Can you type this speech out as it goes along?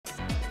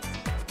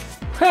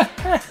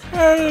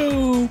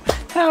Hello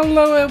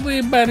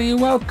everybody,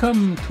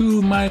 welcome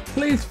to my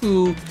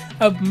playthrough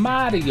of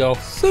Mario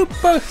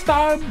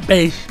Superstar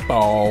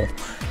Baseball.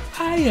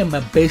 I am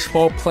a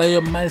baseball player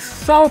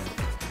myself.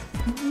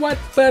 What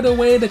better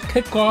way to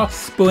kick off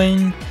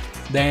spring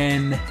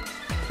than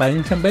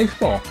playing some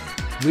baseball?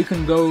 We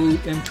can go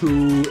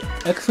into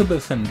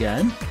exhibition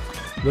game,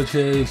 which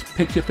is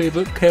pick your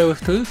favorite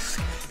characters,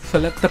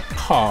 select a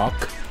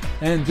park,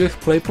 and just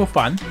play for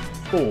fun.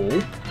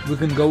 Or we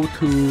can go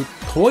to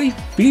Toy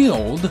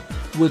Field,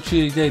 which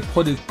is a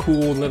pretty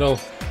cool little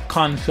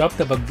concept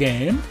of a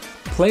game.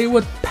 Play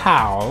with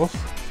pals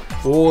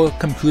or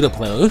computer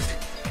players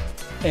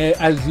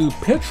as you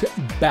pitch,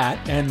 bat,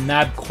 and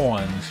nab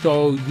coins.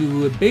 So you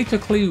would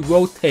basically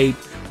rotate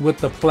with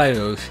the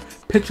players,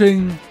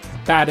 pitching,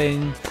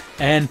 batting,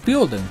 and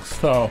fielding.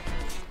 So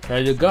there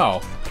you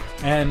go.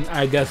 And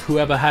I guess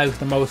whoever has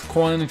the most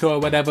coins or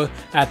whatever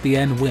at the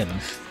end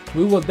wins.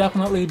 We will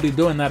definitely be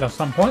doing that at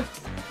some point.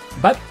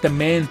 But the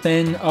main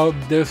thing of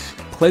this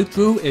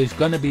playthrough is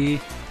gonna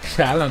be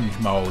challenge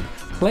mode.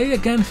 Play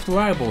against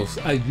rivals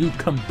as you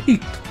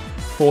compete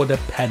for the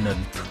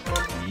pennant.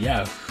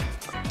 Yes.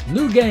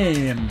 New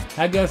game.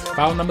 I guess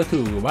file number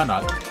 2. Why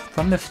not?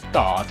 From the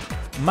start.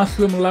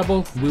 Mushroom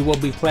level. We will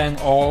be playing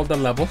all the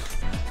levels.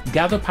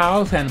 Gather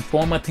pals and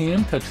form a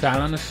team to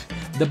challenge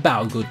the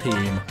Bowser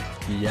team.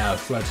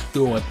 Yes, let's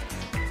do it.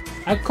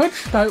 I could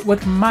start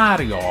with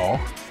Mario,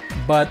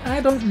 but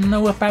I don't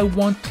know if I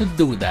want to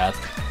do that.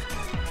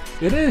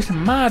 It is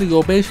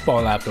Mario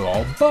Baseball after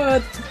all,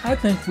 but I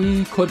think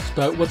we could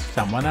start with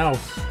someone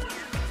else.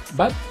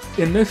 But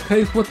in this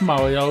case with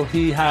Mario,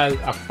 he has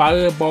a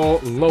fireball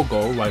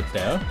logo right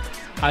there,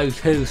 as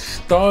his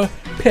star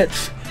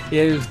pitch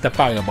is the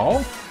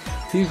fireball.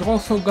 He's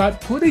also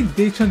got pretty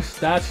decent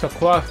stats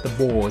across the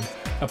board,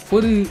 a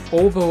pretty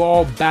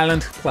overall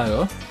balanced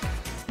player,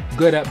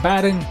 good at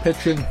batting,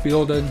 pitching,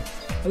 fielding,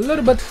 a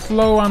little bit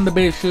slow on the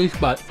bases,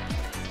 but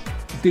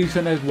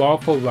decent as well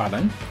for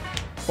running.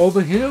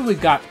 Over here we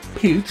got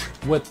Peach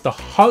with the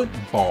heart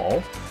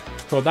ball,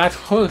 so that's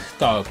her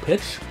star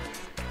pitch,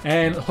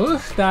 and her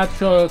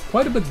stats are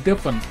quite a bit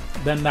different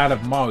than that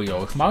of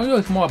Mario's. Mario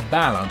is more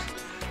balanced,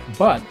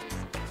 but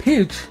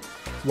Peach,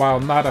 while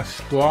not a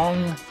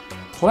strong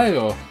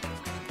player,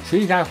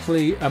 she's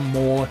actually a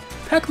more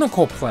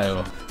technical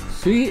player.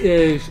 She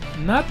is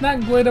not that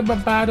great of a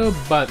batter,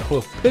 but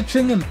her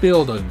pitching and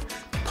fielding,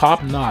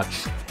 top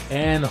notch,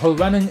 and her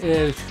running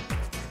is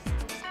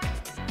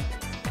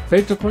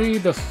basically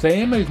the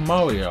same as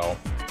Mario.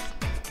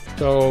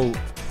 So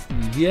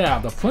yeah,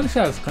 the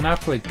princess can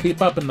actually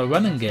keep up in the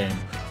running game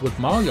with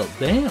Mario.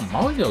 Damn,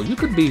 Mario, you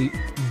could be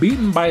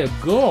beaten by a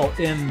girl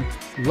in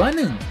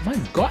running. My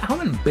god,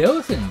 how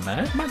embarrassing,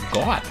 man. My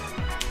god.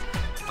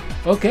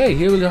 Okay,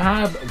 here we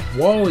have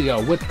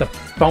Wario with the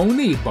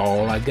phony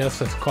ball, I guess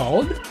it's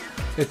called.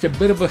 It's a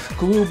bit of a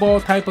screwball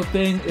type of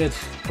thing.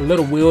 It's a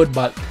little weird,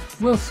 but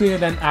we'll see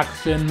it in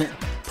action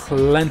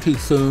plenty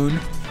soon.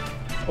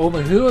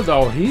 Over here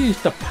though,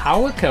 he's the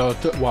power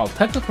character. Well,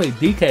 technically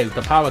DK is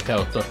the power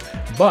character,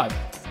 but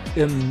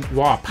in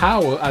raw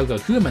power as a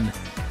human,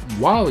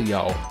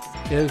 Wario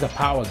is a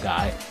power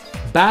guy.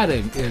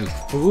 Batting is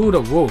through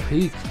the roof.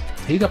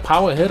 He's a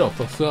power hitter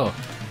for sure.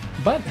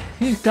 But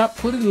he's got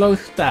pretty low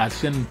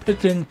stats in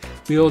pitching,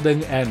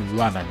 fielding, and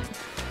running.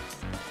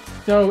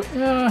 So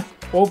yeah,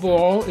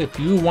 overall, if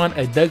you want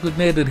a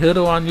designated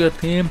hitter on your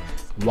team,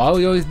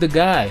 Wario is the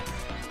guy.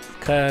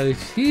 Cause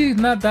he's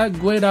not that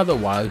great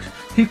otherwise.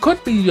 He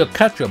could be your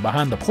catcher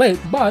behind the plate,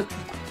 but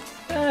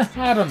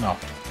I don't know.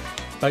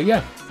 But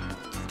yeah,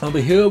 over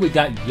here we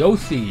got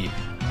Yoshi,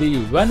 the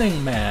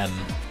running man,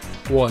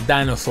 or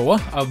dinosaur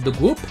of the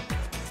group.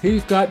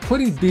 He's got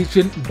pretty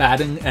decent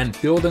batting and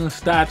fielding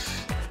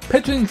stats.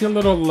 Pitching's a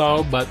little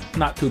low, but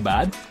not too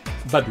bad.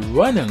 But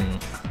running,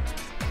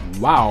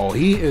 wow,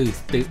 he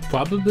is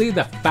probably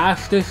the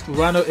fastest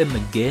runner in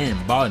the game,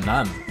 bar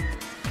none.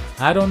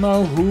 I don't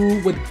know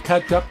who would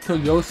catch up to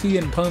Yoshi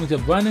in terms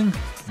of running,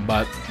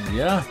 but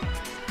yeah.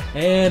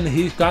 And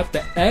he's got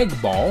the egg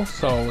ball,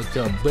 so it's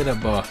a bit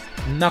of a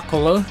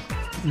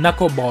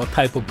knuckleball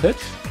type of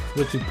pitch,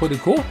 which is pretty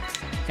cool.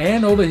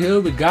 And over here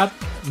we got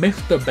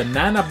Mr.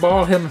 Banana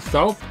Ball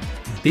himself,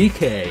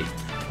 DK,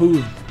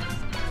 who's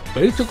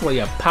basically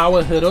a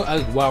power hitter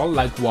as well,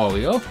 like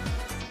Wario.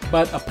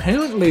 But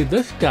apparently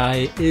this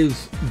guy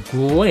is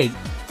great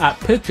at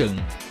pitching.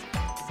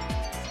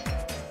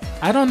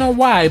 I don't know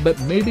why, but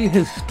maybe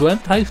his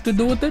strength has to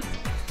do with it?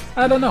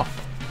 I don't know.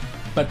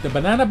 But the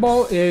banana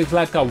ball is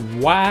like a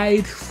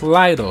wide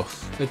slider.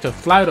 It's a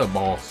slider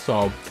ball,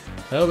 so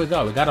there we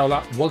go. We got a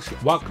lot.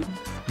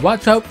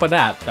 Watch out for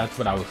that. That's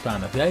what I was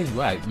trying to say.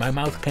 Right, my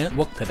mouth can't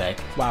work today.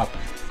 Wow.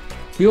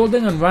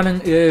 Fielding and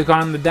running is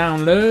on the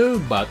down low,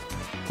 but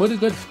pretty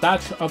good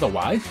stats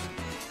otherwise.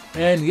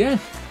 And yeah,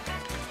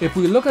 if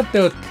we look at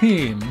their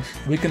teams,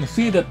 we can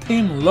see the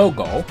team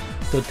logo,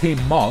 the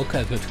team mark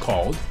as it's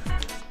called.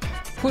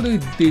 Pretty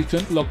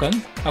decent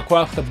looking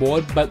across the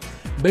board, but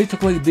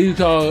basically these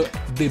are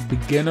the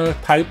beginner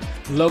type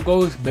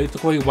logos,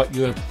 basically what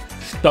your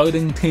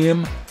starting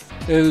team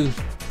is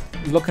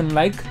looking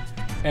like.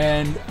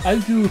 And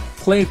as you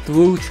play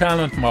through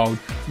challenge mode,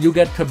 you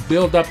get to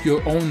build up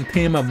your own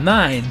team of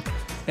 9,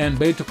 and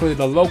basically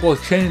the logo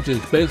changes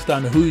based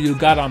on who you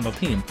got on the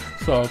team.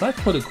 So that's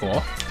pretty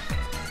cool.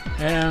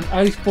 And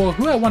as for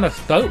who I want to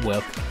start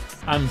with,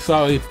 I'm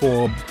sorry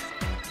for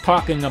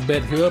talking a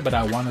bit here, but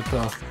I wanted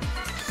to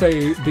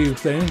say these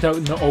things out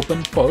in the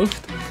open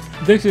first.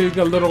 This is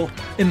a little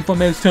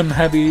information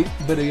heavy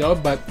video,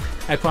 but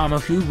I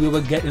promise you we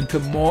will get into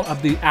more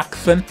of the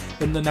action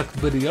in the next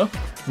video.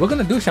 We're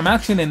gonna do some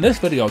action in this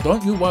video,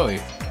 don't you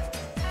worry.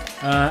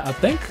 I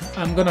think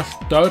I'm gonna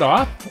start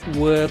off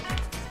with,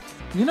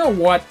 you know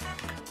what?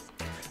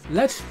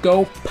 Let's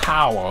go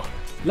power.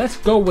 Let's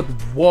go with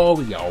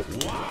Wario.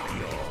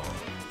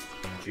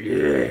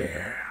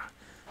 Yeah.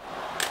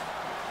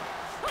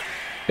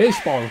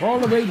 Baseball is all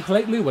the rage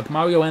lately with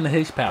Mario and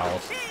his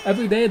pals.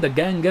 Every day the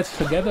gang gets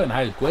together and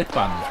has great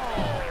fun.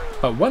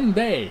 But one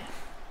day,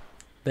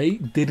 they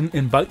didn't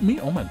invite me?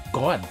 Oh my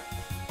god.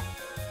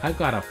 I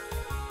gotta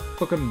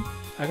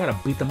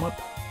beat them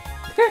up.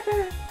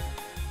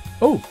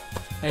 Oh,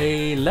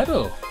 a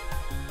letter.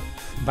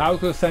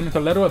 Bowser sends a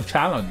letter of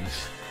challenge.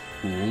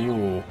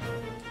 Ooh.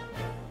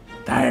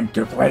 Time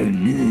to play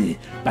me,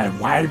 but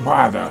why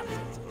bother?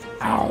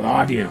 I'll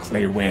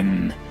obviously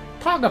win.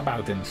 Talk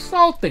about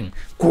insulting.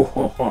 Who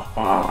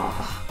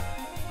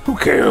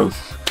cares?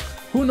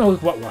 Who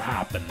knows what will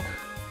happen?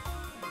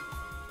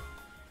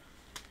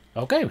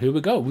 Okay, here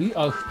we go. We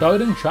are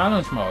starting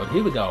challenge mode.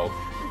 Here we go.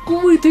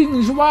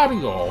 Greetings,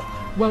 Wario.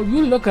 Well,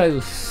 you look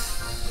as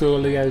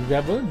surly as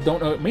ever.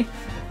 Don't hurt me.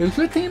 Is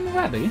your team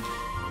ready?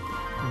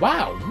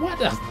 Wow,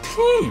 what a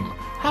team!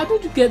 How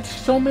did you get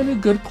so many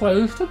good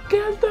players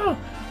together?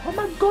 Oh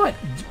my god.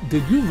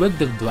 Did you rig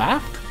the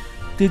draft?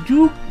 Did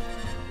you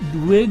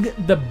rig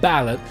the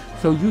ballot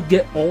so you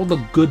get all the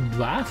good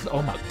drafts?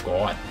 Oh my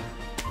god.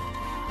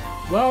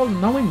 Well,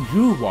 knowing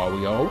you,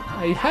 Wario,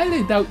 I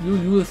highly doubt you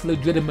use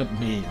legitimate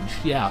means.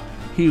 Yeah,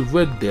 he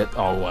rigged it,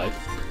 alright.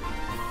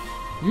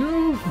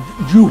 You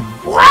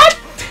what?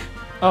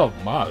 Oh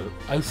my,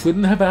 I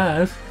shouldn't have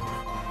asked.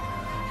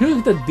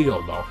 Here's the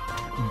deal though.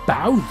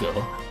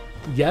 Bowser,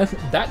 yes,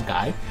 that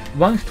guy,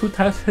 wants to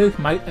test his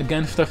might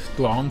against a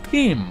strong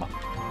team.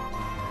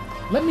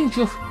 Let me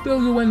just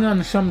fill you in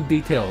on some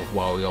details,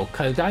 Wario,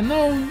 cause I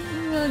know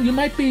you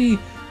might be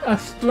a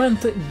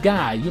strength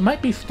guy. You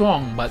might be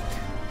strong, but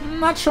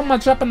not so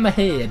much up in the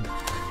head.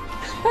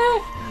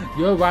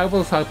 Your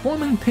rivals are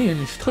forming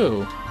teams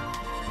too.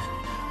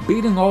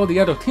 Beating all the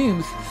other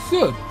teams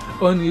should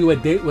earn you a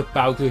date with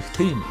Bowser's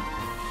team.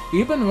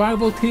 Even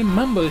rival team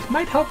members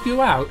might help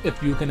you out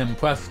if you can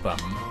impress them.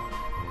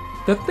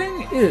 The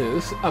thing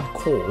is, of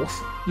course,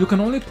 you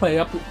can only play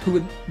up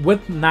to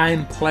with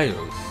 9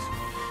 players.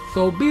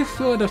 So be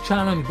sure to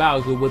challenge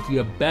Bowser with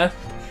your best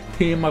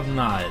team of 9.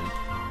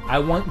 I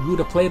want you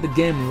to play the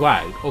game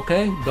right,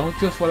 okay? Don't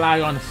just rely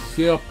on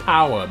sheer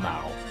power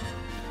now.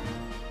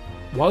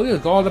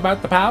 Wario's all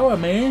about the power,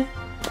 man.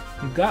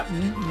 He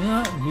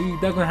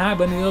doesn't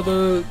have any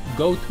other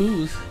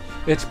go-tos.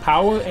 It's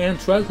power and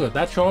treasure.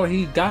 That's all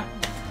he got.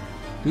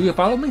 Do you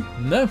follow me?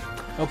 No?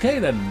 Okay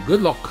then,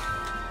 good luck.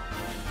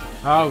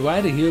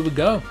 Alrighty, here we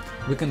go.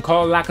 We can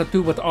call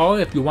Lakitu with R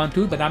if you want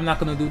to, but I'm not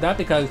going to do that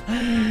because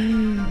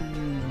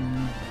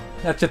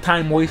that's a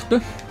time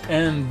waster.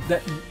 And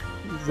that,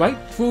 right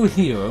through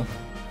here,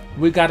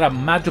 we got a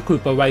Magic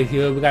Koopa right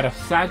here. We got a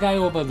Shy Guy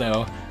over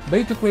there.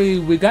 Basically,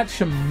 we got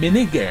some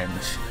mini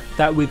games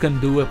that we can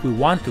do if we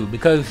want to,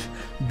 because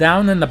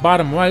down in the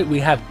bottom right we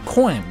have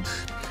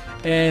coins,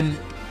 and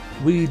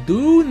we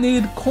do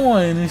need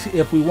coins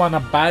if we want to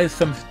buy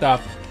some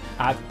stuff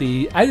at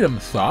the item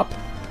shop,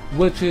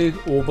 which is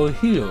over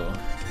here.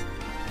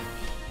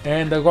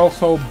 And there's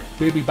also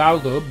Baby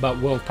Bowser, but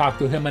we'll talk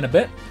to him in a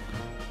bit.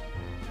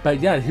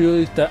 But yeah,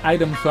 here's the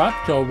item shop.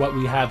 So what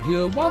we have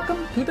here,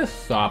 welcome to the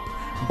shop,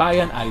 buy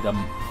an item.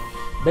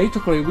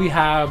 Basically we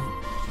have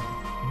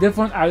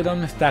different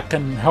items that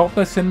can help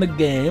us in the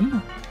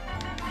game,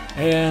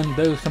 and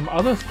there's some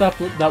other stuff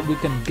that we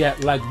can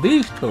get, like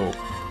these two,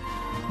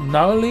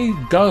 Gnarly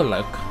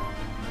Garlic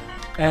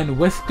and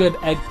Whiskered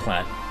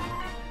Eggplant.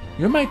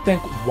 You might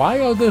think, why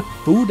are there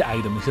food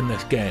items in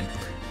this game?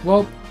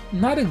 Well,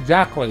 not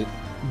exactly.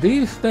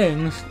 These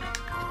things,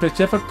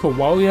 specific to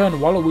Wario and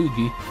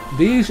Waluigi,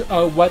 these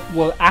are what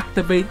will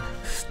activate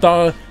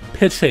star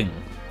pitching.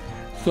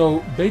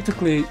 So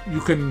basically you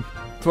can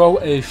throw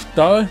a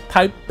star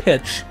type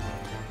pitch,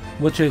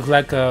 which is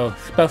like a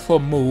special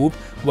move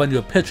when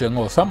you're pitching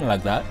or something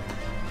like that.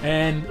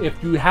 And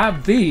if you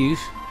have these,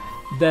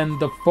 then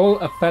the full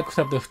effects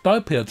of the star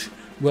pitch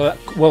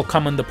will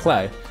come into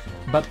play.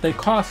 But they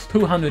cost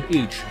 200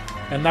 each,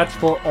 and that's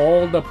for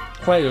all the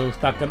players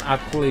that can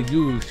actually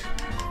use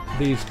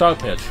the star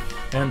pitch.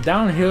 And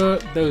down here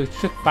there's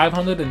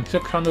 500 and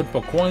 600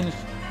 for coins.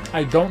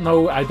 I don't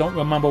know, I don't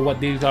remember what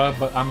these are,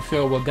 but I'm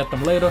sure we'll get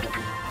them later.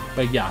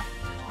 But yeah.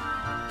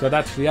 So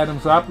that's the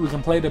item shop. We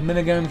can play the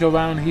minigames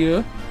around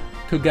here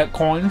to get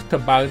coins to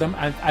buy them.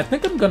 I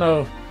think I'm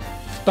gonna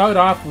start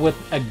off with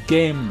a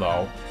game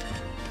though.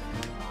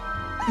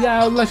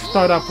 Yeah, let's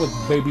start off with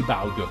Baby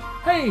Bowser.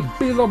 Hey,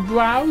 Beetle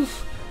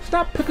Brows!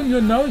 Stop picking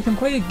your nose and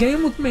play a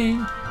game with me!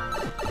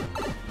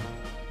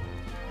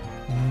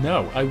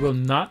 No, I will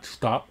not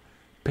stop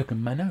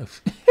picking my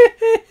nose.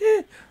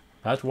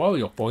 That's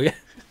Wario for you.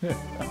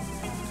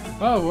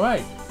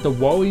 Alright, the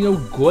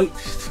Wario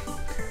Greats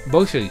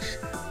versus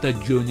the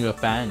Junior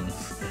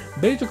Fans.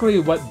 Basically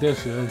what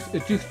this is,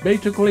 it's just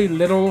basically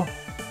little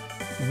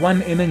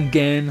one-inning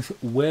games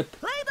with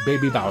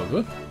Baby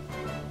Bowser.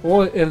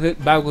 Or is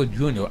it Bowser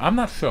Jr.? I'm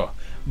not sure.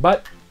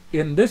 But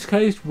in this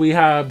case, we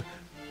have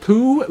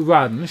 2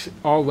 runs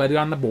already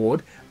on the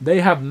board. They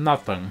have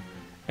nothing.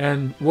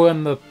 And we're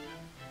in the...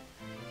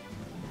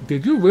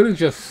 Did you really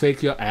just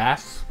shake your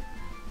ass?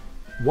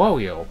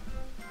 Wario,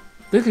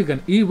 this is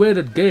an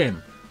E-rated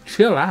game.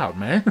 Chill out,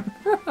 man.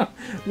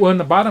 We're in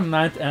the bottom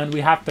 9th and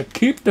we have to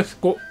keep the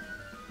score.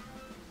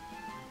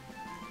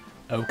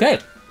 Okay.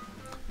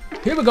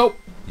 Here we go.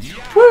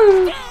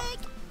 Woo!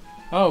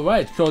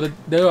 Alright, so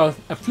there are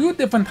a few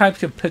different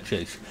types of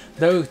pitches.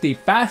 There is the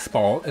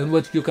fastball, in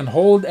which you can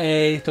hold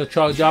A to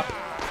charge up,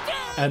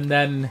 and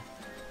then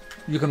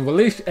you can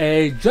release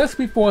A just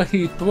before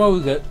he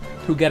throws it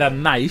to get a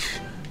nice.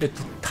 It's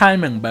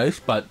timing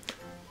based, but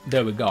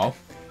there we go.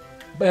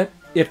 But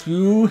if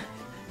you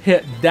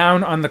hit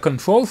down on the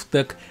control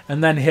stick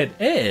and then hit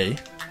A,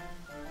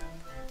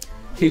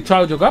 he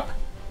charges up,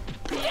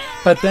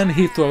 but then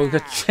he throws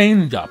a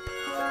changeup.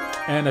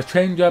 And a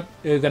changeup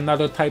is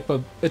another type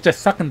of, it's a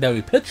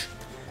secondary pitch,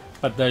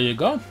 but there you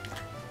go.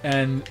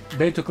 And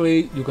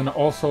basically you can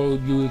also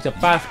use a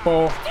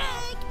fastball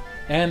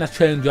and a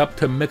changeup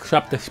to mix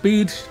up the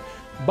speeds,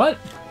 but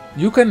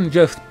you can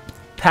just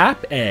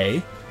tap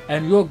A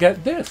and you'll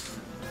get this.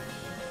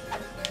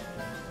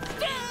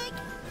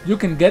 You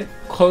can get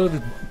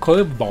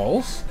curved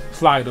balls,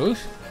 sliders,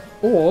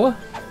 or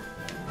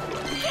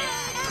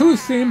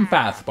 2-seam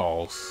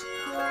fastballs.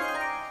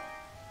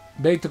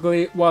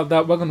 Basically, well,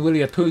 that wasn't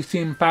really a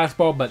 2-seam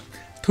fastball, but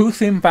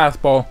 2-seam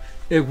fastball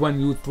is when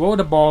you throw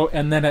the ball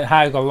and then it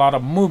has a lot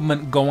of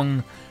movement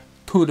going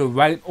to the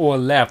right or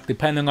left,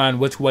 depending on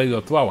which way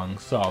you're throwing.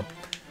 So,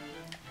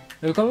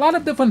 there's a lot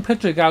of different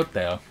pitches out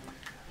there.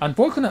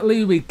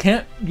 Unfortunately, we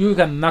can't use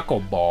a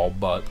knuckleball,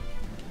 but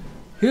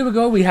here we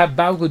go. We have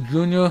Bowser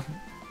Jr.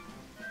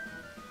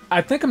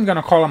 I think I'm going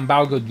to call him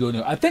Bowser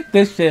Jr. I think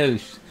this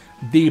is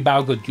the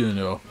Bowser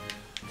Jr.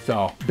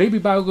 So, Baby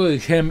Bowser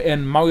is him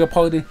in Mario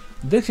Party.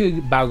 This is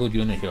Bowser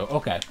Jr. here.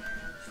 Okay.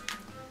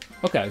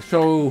 Okay,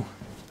 so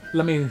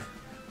let me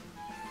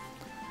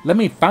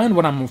find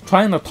what I'm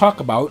trying to talk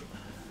about.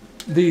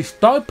 The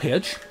star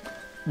pitch,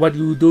 what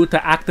you do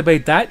to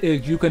activate that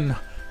is you can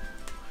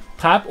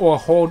tap or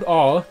hold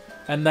R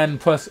and then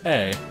press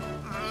A.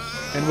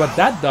 And what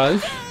that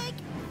does,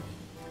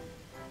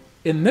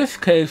 in this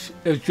case,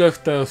 is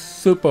just a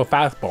super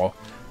fastball.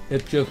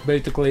 It's just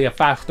basically a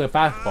faster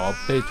fastball,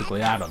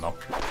 basically, I don't know.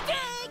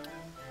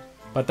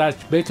 But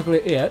that's basically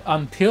it,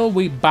 until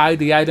we buy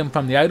the item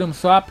from the item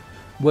shop,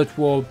 which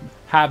will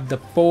have the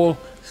full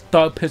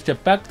star pitch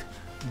effect.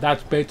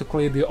 That's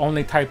basically the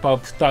only type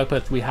of star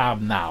pitch we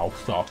have now,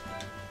 so.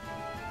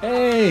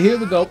 Hey, here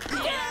we go.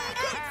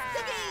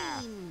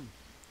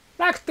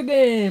 That's the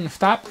game!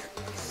 Stop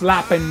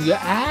slapping your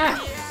ass!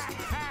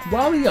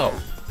 Wario,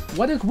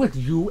 what is with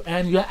you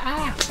and your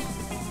ass?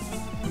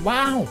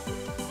 Wow!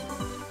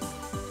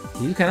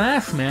 You can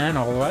ask, man,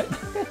 alright?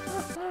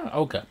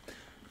 Okay.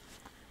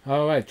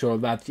 Alright, so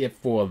that's it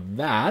for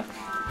that.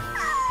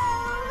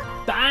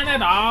 Darn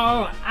it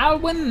all! I'll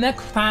win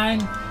next time!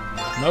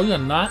 No, you're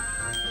not.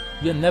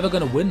 You're never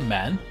gonna win,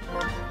 man.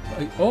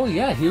 Oh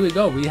yeah, here we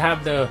go. We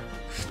have the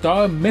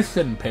Star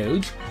Mission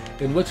page,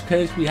 in which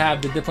case we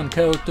have the different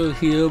characters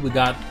here. We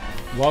got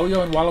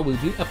Wario and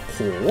Waluigi, of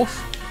course.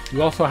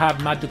 We also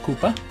have Magic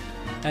Koopa.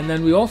 And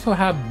then we also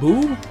have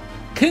Boo,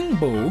 King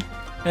Boo,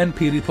 and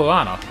Petey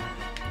Piranha.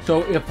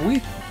 So if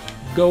we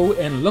go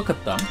and look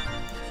at them,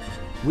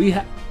 we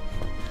have...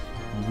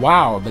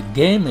 Wow, the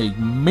game is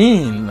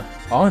mean,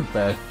 aren't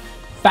they?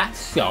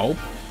 Fatso.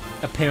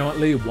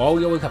 Apparently,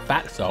 Wario is a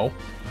fatso.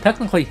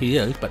 Technically he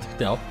is, but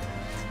still.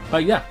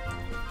 But yeah,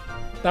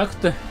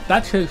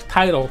 that's his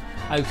title,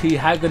 as he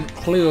hasn't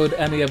cleared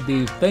any of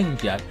these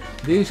things yet.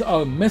 These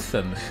are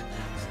missions,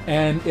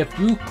 and if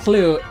you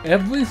clear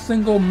every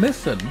single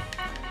mission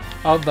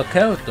of the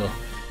character,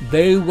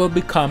 they will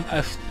become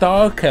a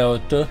star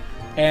character,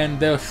 and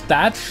their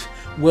stats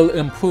will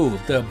improve.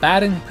 Their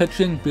batting,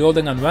 pitching,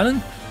 fielding, and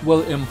running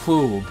will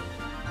improve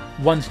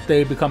once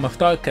they become a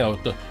star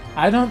character.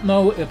 I don't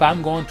know if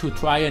I'm going to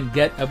try and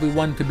get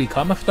everyone to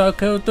become a star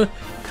character,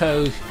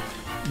 because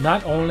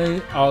not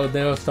only are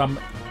there some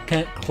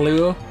can't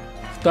clear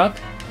stuff,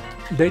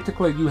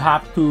 basically you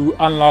have to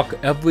unlock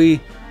every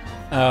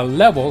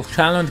level,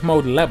 challenge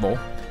mode level,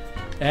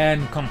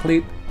 and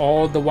complete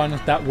all the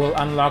ones that will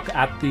unlock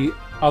at the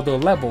other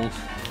levels.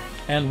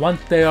 And once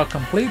they are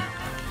complete,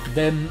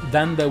 then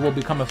they will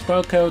become a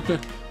star character,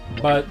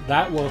 but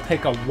that will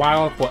take a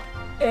while for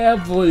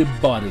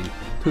everybody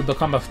to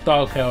become a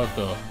star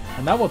character,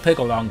 and that will take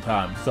a long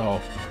time.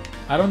 So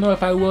I don't know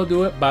if I will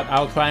do it, but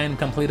I'll try and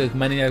complete as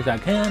many as I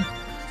can.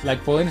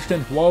 Like for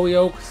instance,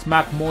 Wario,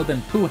 smack more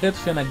than 2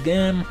 hits in a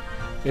game.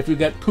 If you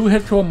get 2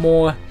 hits or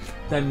more,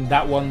 then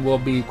that one will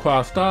be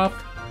crossed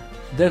off.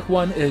 This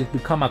one is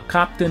become a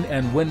captain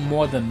and win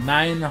more than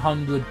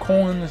 900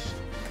 coins.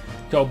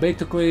 So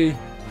basically,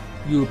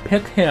 you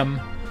pick him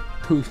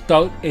to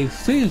start a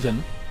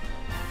season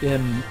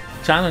in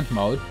challenge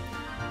mode,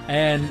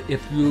 and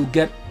if you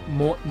get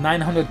more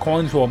 900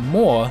 coins or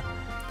more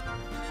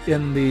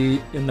in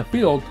the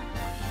field,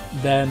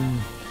 then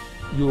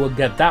you will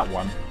get that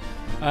one.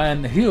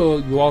 And here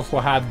you also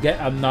have Get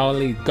a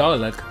Gnarly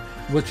Garlic,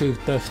 which is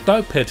the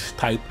Star Pitch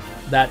type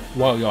that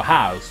Wario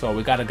has, so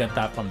we gotta get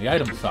that from the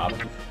item shop.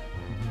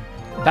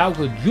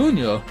 Bowser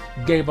Jr.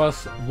 gave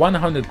us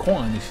 100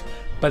 coins,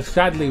 but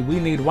sadly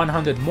we need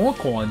 100 more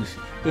coins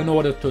in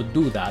order to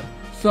do that.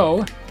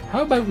 So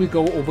how about we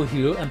go over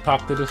here and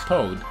talk to this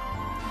Toad.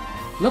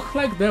 Looks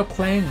like they're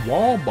playing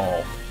wall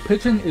ball.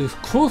 Pitching is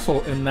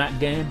crucial in that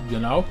game, you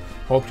know.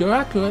 Hope you're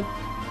accurate.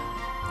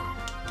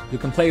 You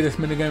can play this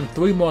minigame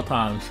 3 more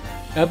times.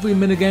 Every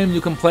minigame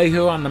you can play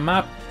here on the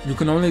map, you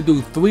can only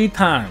do 3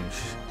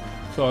 times.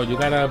 So you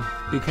gotta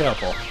be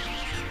careful.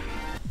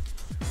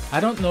 I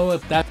don't know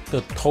if that's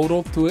the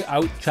total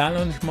throughout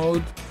challenge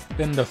mode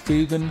in the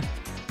season,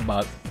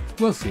 but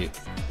we'll see.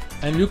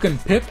 And you can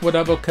pick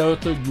whatever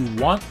character you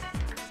want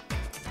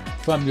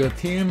from your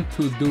team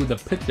to do the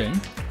pitching.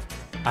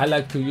 I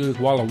like to use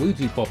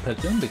Waluigi for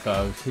pitching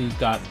because he's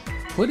got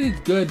pretty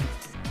good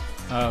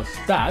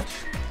stats.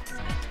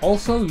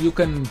 Also, you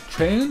can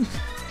change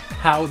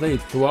how they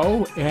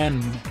throw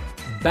and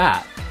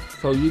bat.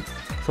 So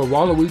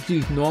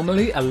Waluigi's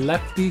normally a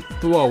lefty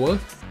thrower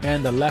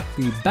and a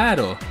lefty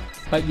batter,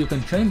 but you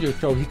can change it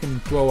so he can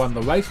throw on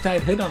the right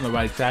side, hit on the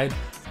right side,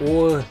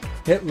 or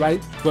hit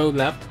right, throw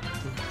left,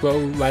 throw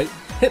right,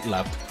 hit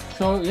left.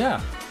 So yeah,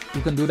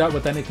 you can do that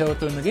with any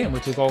character in the game,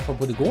 which is also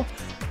pretty cool.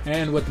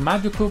 And with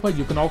Magic Koopa,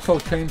 you can also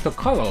change the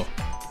color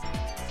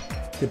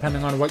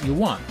depending on what you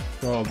want.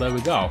 So there we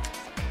go.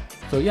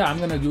 So yeah, I'm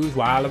gonna use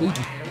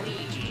Waluigi.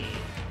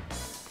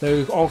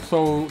 There's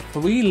also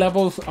 3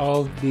 levels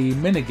of the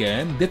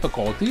minigame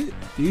difficulty: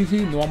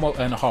 easy, normal,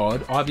 and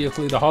hard.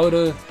 Obviously, the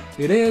harder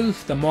it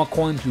is, the more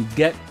coins you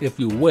get if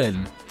you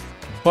win.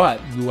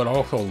 But you would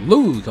also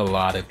lose a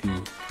lot if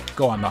you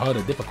go on the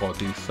harder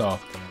difficulty. So,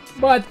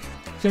 but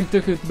since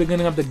this is the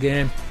beginning of the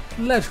game,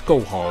 let's go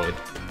hard.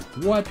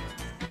 What?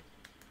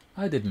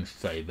 I didn't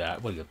say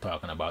that. What are you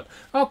talking about?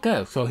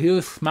 Okay, so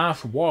here's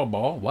Smash Wall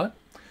Ball. What?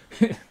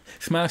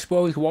 Smash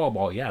Bros. Wall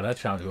Ball. Yeah, that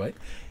sounds right.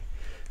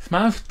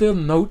 Smash the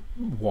note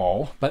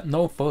wall, but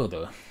no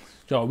further.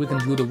 So we can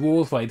do the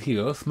rules right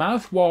here.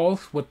 Smash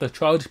walls with the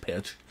charge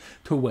pitch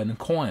to win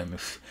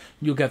coins.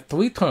 You get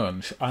 3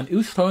 turns. On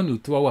each turn you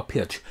throw a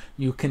pitch.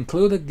 You can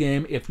clear the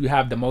game if you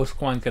have the most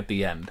coins at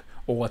the end,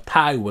 or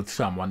tie with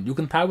someone. You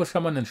can tie with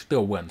someone and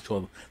still win,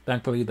 so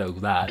thankfully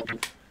there's that.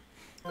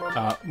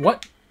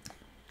 What?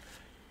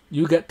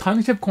 You get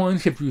tons of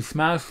coins if you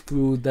smash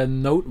through the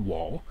note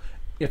wall.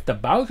 If the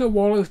Bowser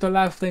wall is the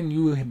last thing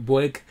you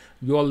break,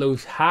 you'll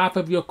lose half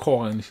of your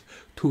coins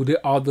to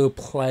the other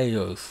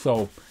players.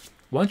 So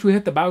once you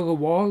hit the Bowser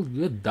wall,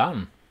 you're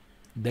done.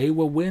 They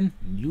will win,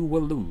 you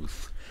will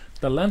lose.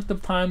 The length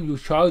of time you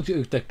charge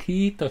is the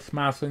key to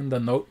smashing the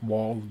note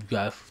wall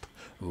just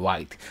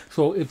right.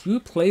 So if you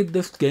played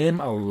this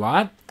game a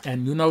lot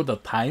and you know the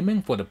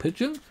timing for the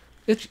pitching,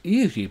 it's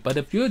easy. But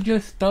if you're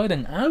just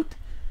starting out,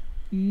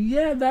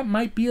 yeah, that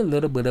might be a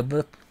little bit of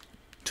a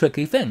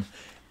tricky thing.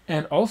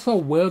 And also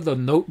where the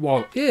note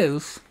wall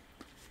is,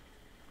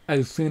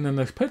 as seen in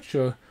this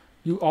picture,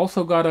 you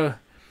also gotta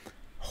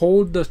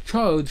hold the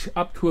charge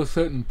up to a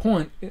certain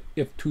point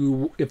if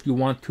you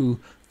want to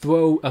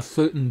throw a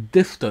certain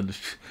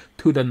distance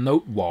to the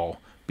note wall.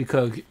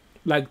 Because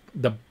like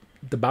the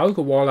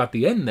Bowser wall at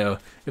the end there,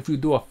 if you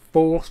do a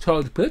full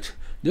charge pitch,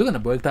 you're gonna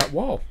break that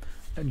wall.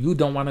 And you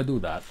don't wanna do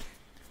that.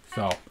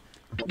 So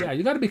yeah,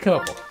 you gotta be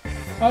careful.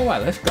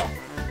 Alright, let's go.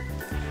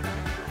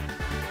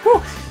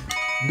 Whew.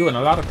 Doing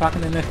a lot of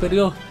talking in this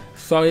video,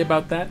 sorry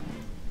about that,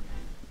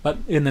 but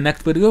in the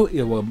next video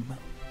it will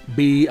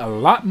be a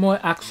lot more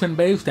action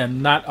based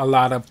and not a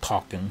lot of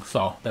talking.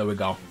 So there we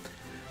go.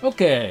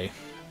 Okay,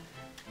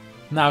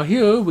 now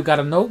here we got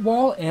a note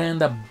wall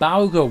and a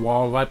Bowser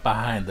wall right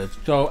behind it.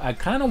 So I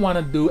kind of want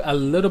to do a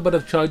little bit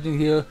of charging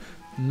here,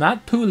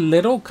 not too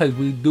little, because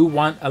we do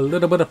want a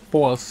little bit of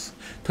force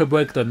to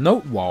break the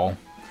note wall.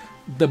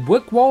 The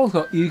brick walls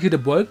are easy to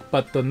break,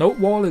 but the note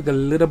wall is a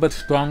little bit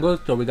stronger,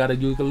 so we gotta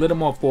use a little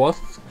more force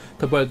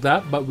to break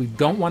that, but we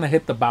don't want to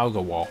hit the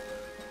Bowser wall.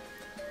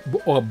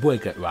 Or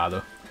break it,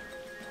 rather.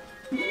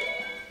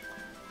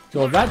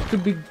 So that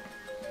should be...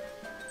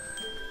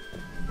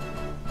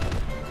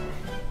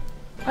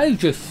 I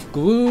just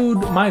screwed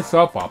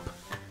myself up.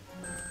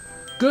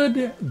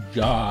 Good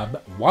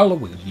job,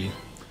 Waluigi.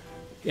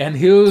 And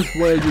here's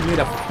where you need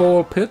a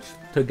full pitch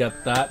to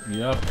get that,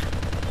 yep.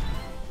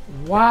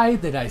 Why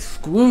did I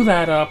screw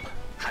that up?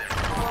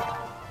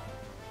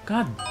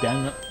 God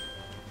dang it.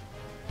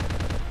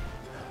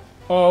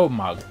 Oh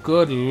my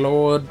good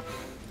lord.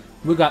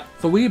 We got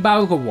 3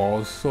 Bowser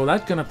walls, so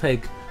that's gonna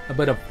take a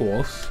bit of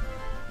force.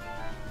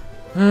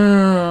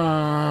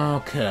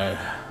 Okay.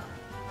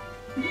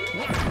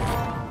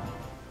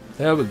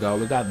 There we go,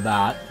 we got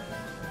that.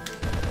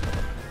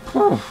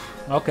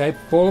 Okay,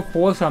 full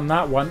force on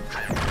that one.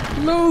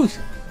 Lose!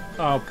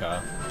 Okay.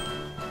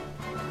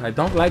 I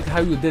don't like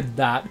how you did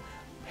that.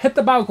 Hit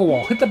the Bowser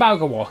wall, hit the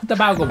Bowser wall, hit the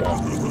Bowser wall.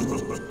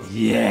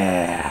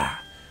 Yeah!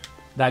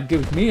 That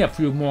gives me a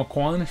few more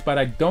coins, but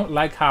I don't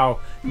like how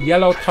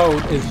Yellow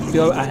Toad is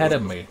still ahead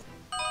of me.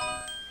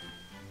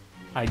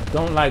 I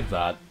don't like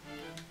that.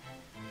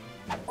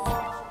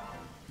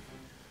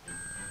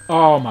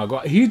 Oh my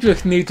god, he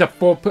just needs a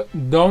full...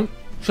 Don't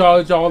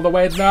charge all the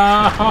way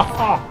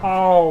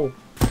down.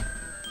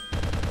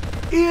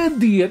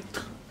 Idiot!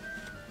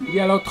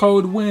 Yellow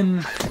Toad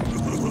wins.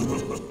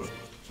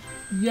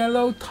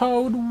 Yellow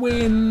Toad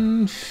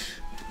wins.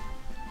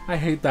 I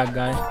hate that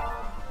guy.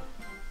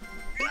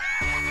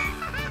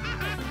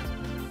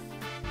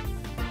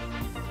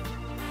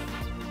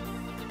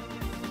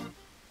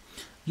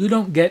 You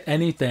don't get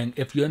anything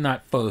if you're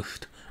not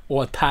first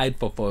or tied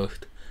for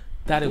first.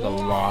 That is a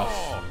loss.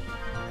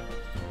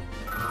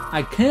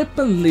 I can't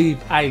believe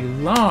I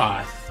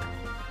lost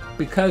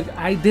because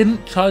I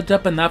didn't charge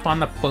up enough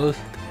on the first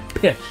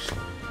pitch.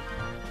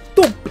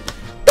 Stupid!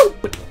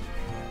 Stupid!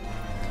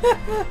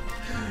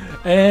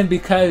 And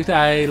because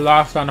I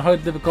lost on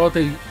hard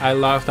difficulty, I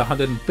lost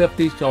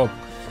 150, so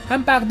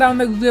I'm back down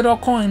to 0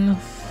 coins.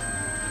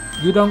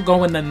 You don't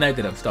go in the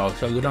negatives though,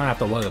 so you don't have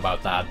to worry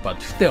about that, but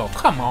still,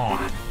 come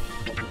on!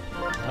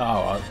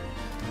 Oh,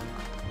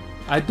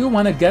 I do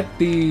want to get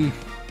the...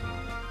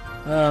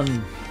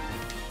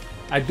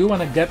 I do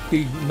want to get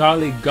the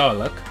gnarly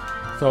garlic,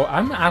 so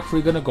I'm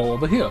actually gonna go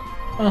over here.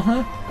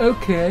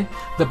 Okay.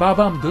 The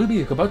Bob-omb Derby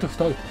is about to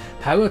start.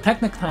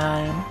 Pyrotechnic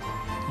time.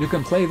 You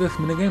can play this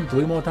minigame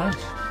 3 more times.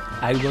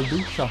 I will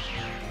do so.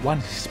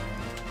 Once.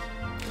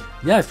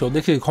 Yeah, so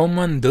this is Home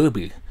Run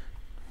Derby.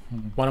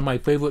 One of my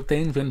favorite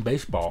things in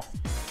baseball.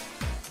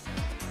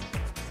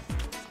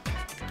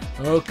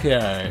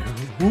 Okay,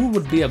 who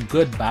would be a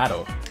good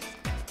batter?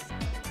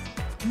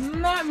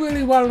 Not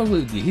really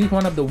Waluigi, he's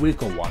one of the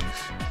weaker ones.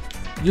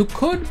 You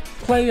could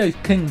play as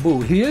King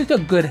Boo, he is a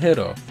good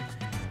hitter.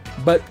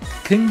 But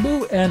King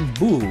Boo and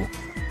Boo,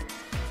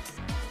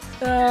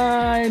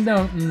 I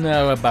don't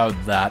know about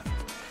that.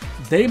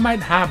 They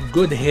might have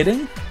good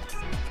hitting,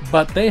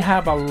 but they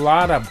have a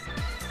lot of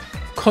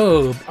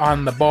curve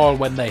on the ball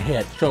when they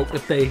hit. So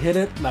if they hit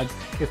it, like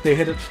if they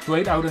hit it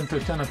straight out into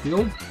center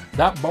field,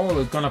 that ball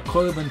is gonna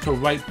curve into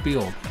right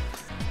field.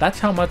 That's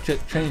how much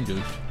it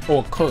changes,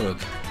 or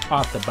curves,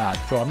 off the bat.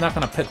 So I'm not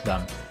gonna pick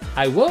them.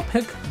 I will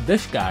pick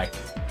this guy,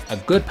 a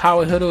good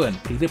power hitter in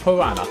Petey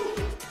Piranha.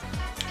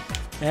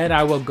 And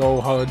I will go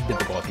hard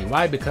difficulty.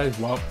 Why? Because,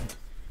 well,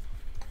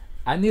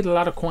 I need a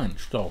lot of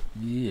coins, so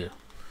yeah.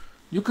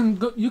 You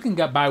can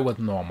get by with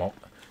normal.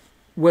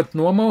 With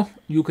normal,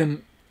 you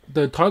can...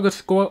 The target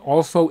score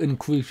also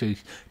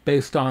increases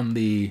based on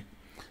the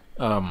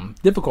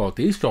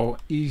difficulty. So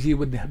easy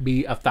would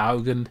be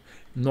 1,000,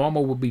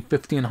 normal would be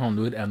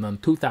 1,500, and then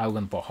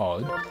 2,000 for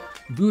hard.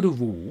 Due to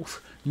rules,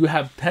 you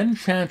have 10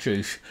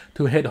 chances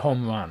to hit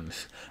home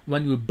runs.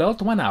 When you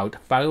belt one out,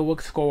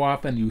 fireworks go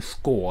off and you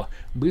score.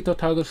 Beat the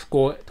target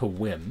score to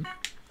win.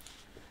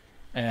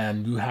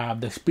 And you have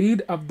the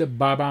speed of the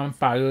Bob-omb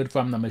fired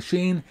from the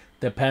machine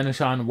depends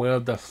on where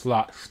the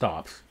slot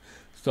stops.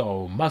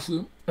 So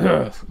mushroom,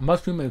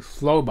 mushroom is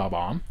slow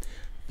Bob-omb,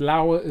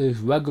 flower is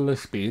regular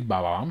speed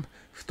Bob-omb,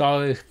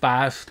 star is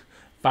fast,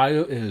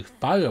 fire is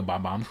fire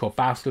Bob-omb, so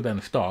faster than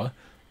star.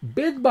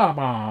 Big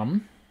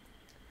Bob-omb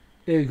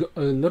is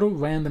a little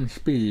random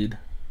speed,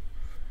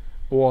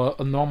 or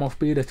a normal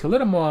speed. It's a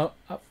little more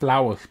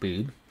flower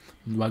speed,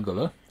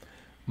 regular.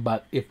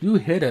 But if you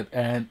hit it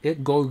and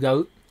it goes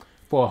out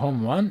for a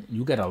home run,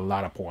 you get a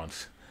lot of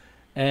points.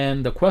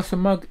 And the question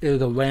mark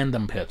is a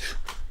random pitch.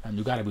 And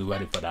you gotta be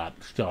ready for that.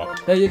 So,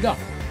 there you go.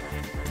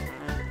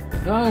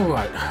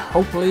 Alright,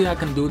 hopefully I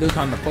can do this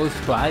on the first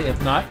try.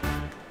 If not,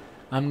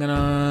 I'm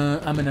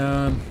gonna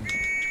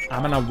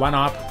run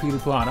off Petey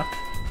Piranha.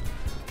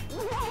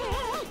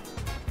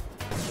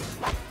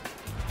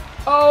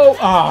 Oh,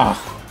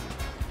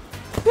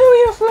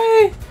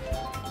 seriously?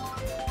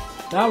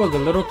 That was a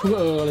little too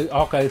early.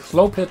 Okay,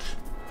 slow pitch.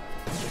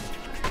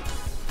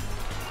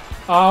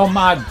 Oh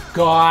my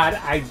god,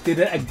 I did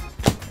it again.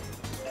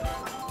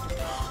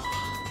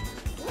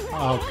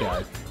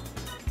 Okay.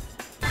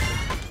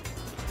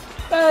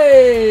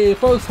 Hey!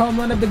 First home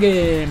run of the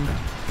game.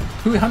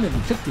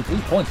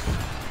 363 points.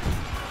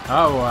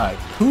 Alright.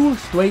 2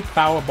 straight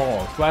foul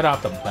balls right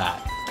off the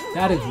bat.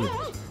 That is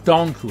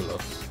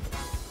ridiculous.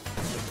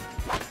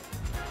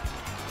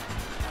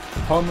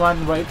 Home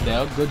run right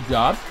there. Good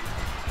job.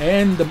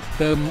 And the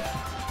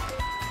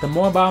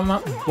more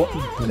bombs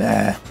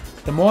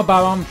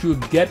you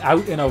get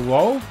out in a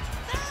row,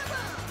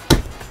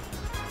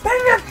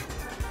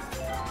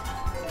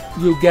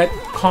 you get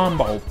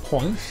combo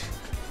points.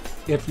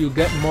 If you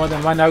get more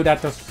than one out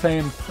at the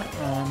same time.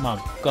 Oh my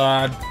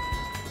god.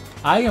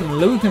 I am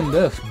losing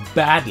this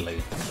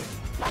badly.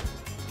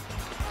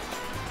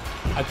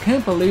 I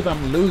can't believe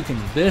I'm losing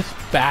this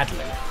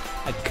badly.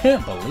 I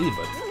can't believe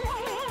it.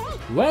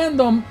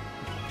 Random.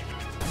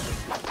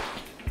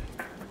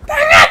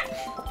 Dang it!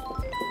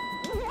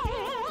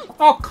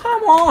 Oh,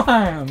 come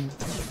on!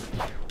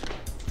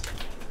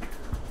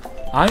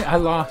 I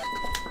lost.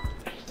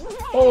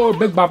 Oh,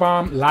 big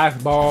bomb,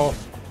 last ball.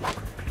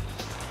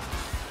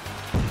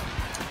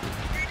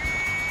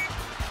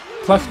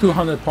 Plus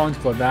 200 points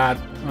for that.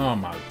 Oh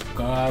my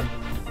god.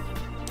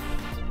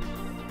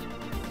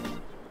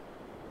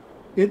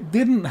 It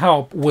didn't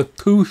help with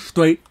 2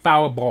 straight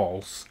foul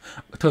balls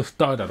to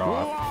start it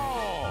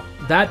off.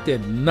 That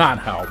did not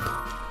help.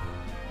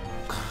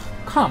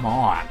 Come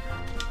on.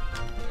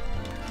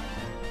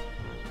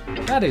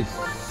 That is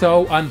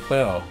so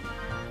unfair.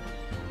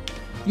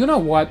 You know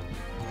what?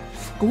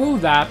 Screw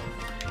that.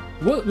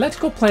 Let's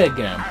go play a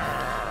game.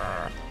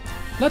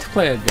 Let's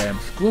play a game.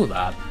 Screw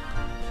that.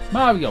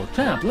 Mario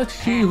Champ. Let's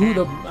see who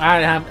the...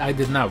 I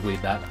did not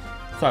read that.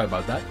 Sorry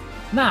about that.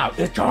 Now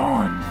it's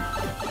on.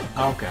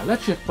 Okay,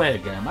 let's just play a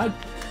game.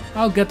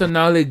 I'll get the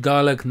gnarly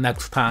garlic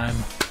next time.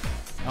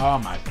 Oh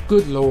my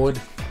good lord.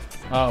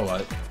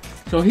 Alright.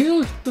 So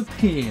here's the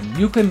team.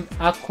 You can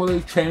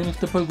actually change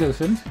the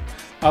positions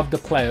of the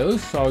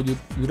players, so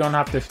you don't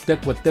have to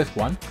stick with this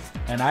one.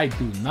 And I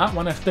do not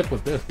want to stick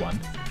with this one.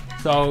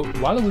 So,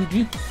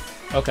 Waluigi.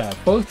 Okay,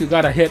 first you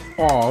gotta hit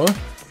R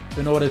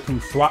in order to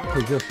swap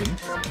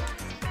positions.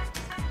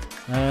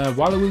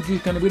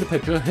 Waluigi's gonna be the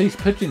pitcher. His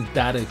pitching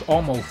stat is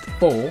almost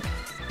full,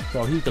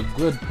 so he's a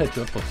good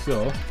pitcher for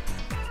sure.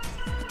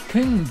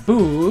 King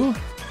Boo,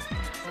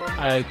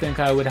 I think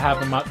I would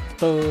have him at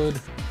third.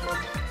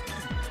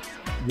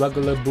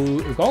 Regular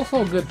Boo is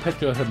also a good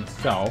pitcher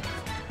himself.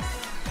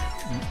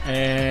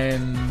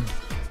 And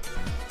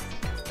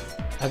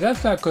I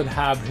guess I could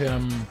have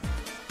him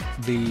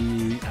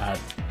be at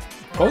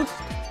first.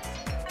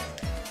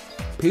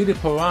 Petey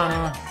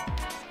Piranha,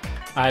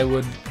 I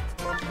would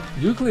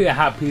usually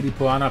have Petey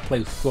Piranha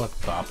play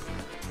shortstop,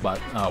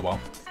 but oh well.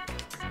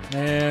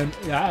 And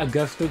yeah, I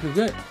guess this is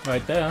it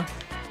right there.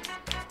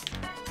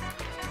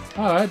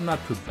 Alright,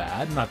 not too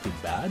bad, not too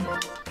bad.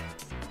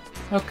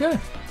 Okay.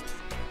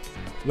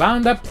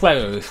 Round up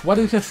players. What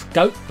is a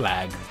scout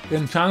flag?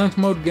 In challenge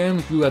mode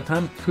games, you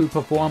attempt to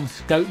perform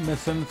scout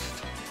missions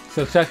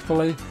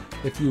successfully.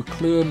 If you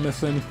clear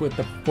missions for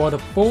the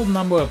full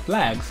number of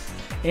flags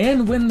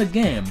and win the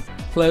game,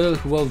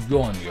 players will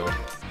join you.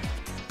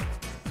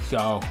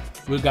 So,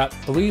 we got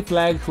 3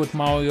 flags with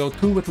Mario,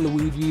 2 with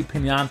Luigi,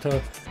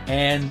 Pinata,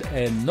 and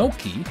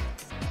Noki.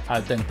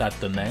 I think that's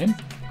the name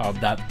of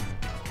that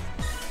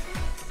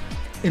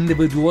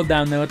individual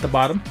down there at the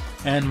bottom.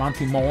 And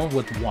Monty Moore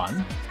with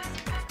 1.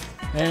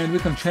 And we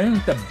can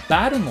change the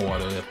batting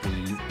order if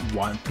we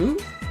want to.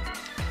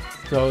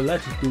 So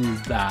let's do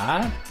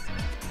that.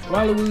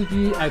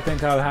 Waluigi, I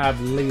think I'll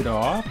have lead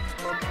off.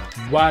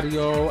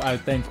 Wario, I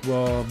think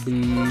will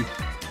be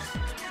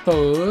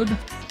third.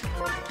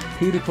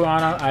 Petey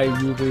Piranha, I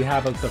usually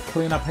have as the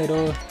cleanup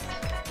hitter.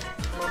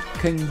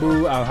 King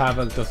Boo, I'll have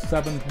as the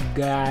 7th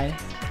guy.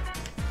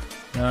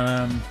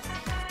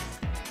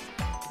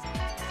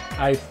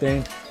 I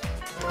think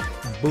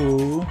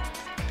Boo,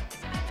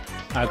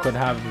 I could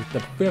have the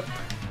 5th.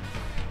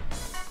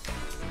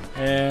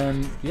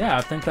 And yeah,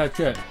 I think that's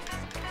it.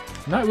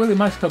 Not really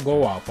much to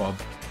go off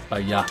of,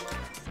 but yeah.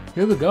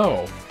 Here we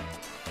go.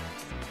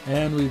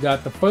 And we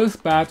got the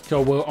first batch,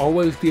 so we'll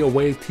always be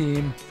away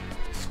team.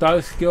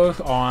 Start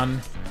skills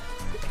on.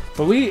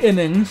 3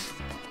 innings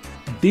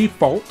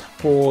default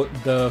for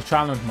the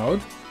challenge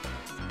mode.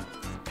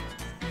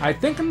 I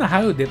think in the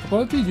higher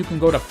difficulty you can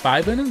go to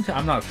 5 innings,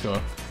 I'm not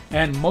sure.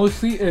 And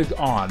mostly is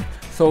on.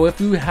 So if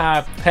you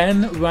have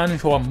 10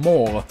 runs or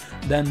more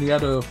than the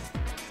other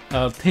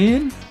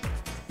team,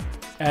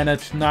 and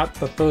it's not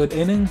the 3rd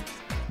inning,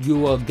 you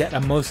will get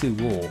a mercy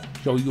rule.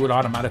 So you would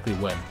automatically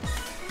win.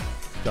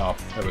 So,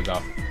 there we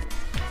go.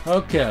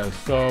 Okay,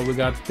 so we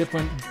got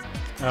different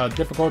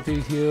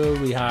difficulties here.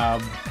 We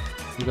have,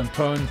 you can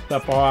turn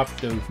stuff off.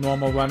 There's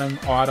normal running,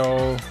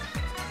 auto,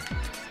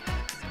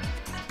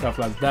 stuff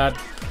like that.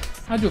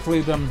 I just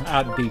leave them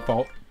at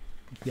default.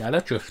 Yeah,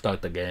 let's just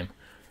start the game.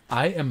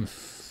 I am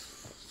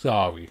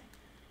sorry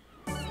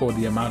for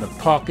the amount of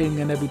talking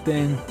and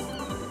everything.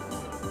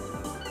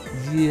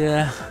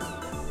 Yeah,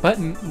 but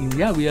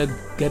yeah, we are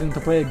getting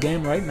to play a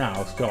game right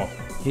now, so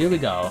here we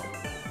go.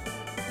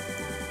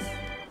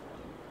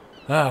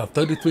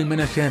 33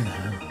 minutes in.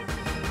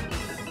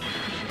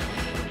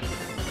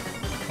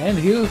 And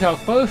here's our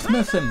first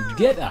mission.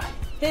 Get a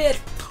hit.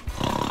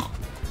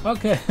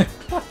 Okay.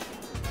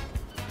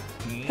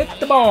 Hit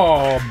the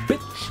ball,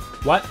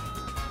 bitch. What?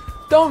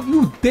 Don't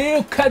you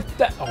dare cut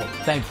that. Oh,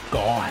 thank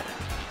God.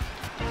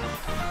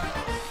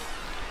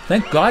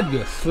 Thank God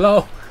you're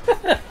slow.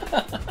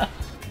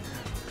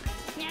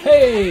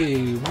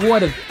 Hey,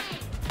 what a...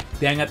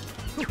 Dang it.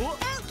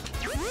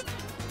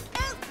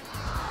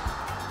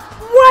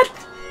 What?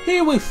 He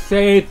was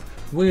safe.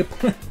 We...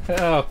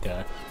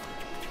 Okay.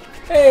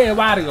 Hey,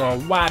 Wario,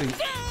 Wario.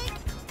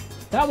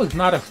 That was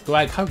not a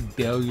strike. How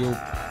dare you?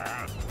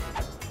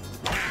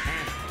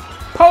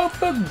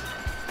 Perfect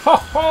Ho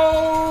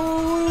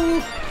ho!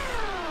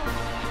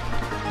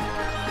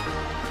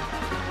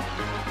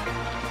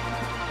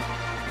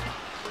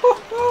 Ho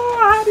ho!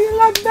 How do you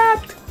like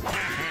that?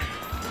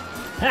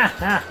 Ha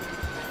ha!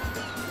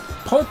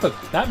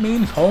 Perfect. That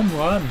means home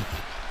run.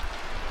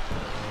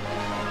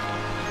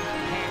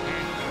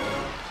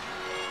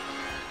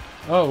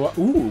 Oh,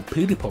 ooh,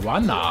 Petey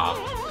Piranha.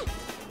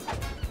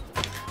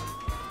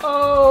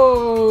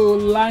 Oh,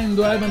 line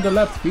drive into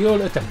left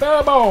field. It's a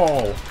fair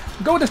ball.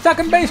 Go to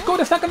second base. Go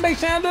to second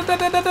base.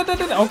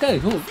 Okay.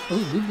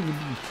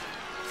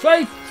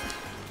 Safe.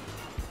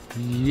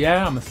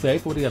 Yeah, I'm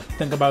safe. What do you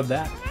think about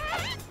that?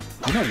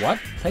 You know what?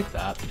 Take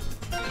that.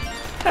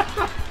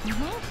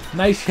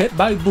 Nice hit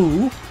by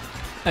Boo.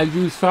 As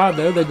you saw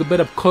there, there's a bit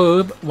of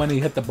curve when he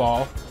hit the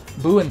ball.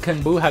 Boo and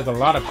King Boo has a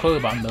lot of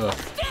curve on the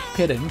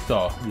hitting,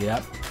 so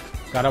yeah.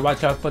 Gotta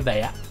watch out for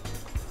that.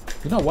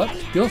 You know what?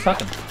 Still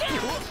second.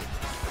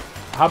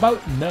 How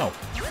about no?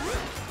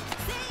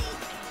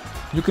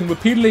 You can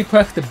repeatedly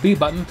press the B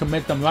button to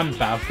make them run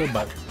faster,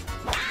 but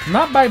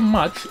not by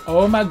much.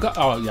 Oh my god.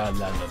 Oh yeah.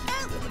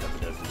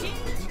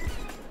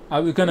 I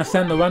was gonna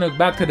send the runner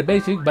back to the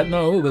basic, but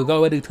no, it was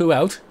already 2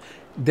 out.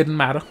 Didn't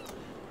matter.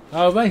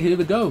 Alright, here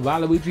we go.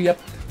 Waluigi up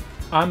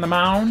on the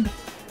mound.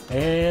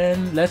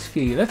 And let's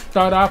see. Let's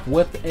start off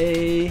with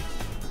a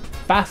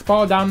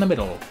fastball down the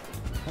middle.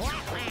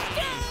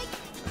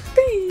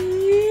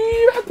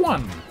 Strike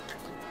one.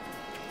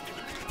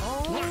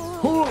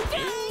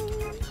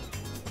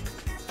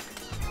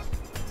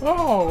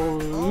 Oh.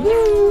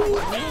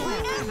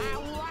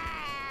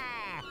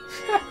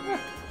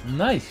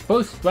 Nice.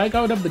 First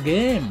strikeout of the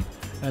game.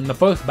 And the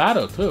first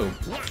batter, too.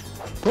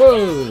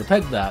 Whoa,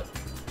 take that.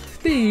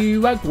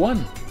 Strike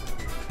one.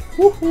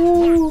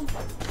 Woohoo!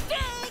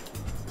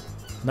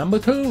 Number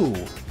 2.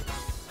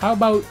 How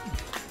about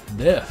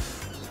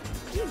this?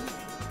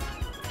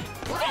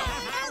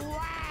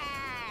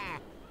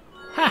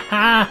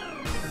 Haha!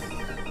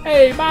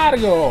 Hey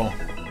Mario!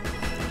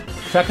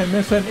 Second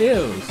mission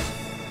is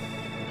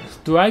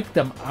strike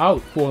them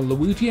out for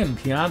Luigi and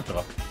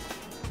Pianta.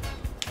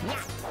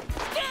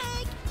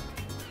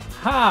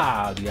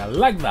 Ha! Do you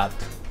like that?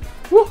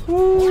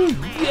 Woohoo!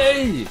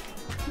 Yay!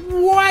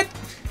 What?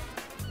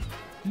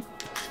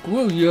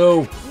 Screw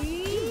you!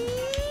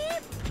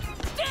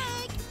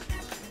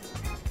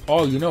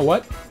 Oh, you know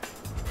what?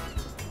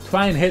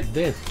 Try and hit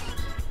this.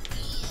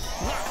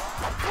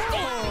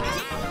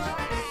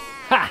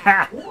 Ha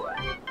ha!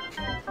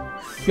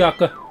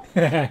 Sucker!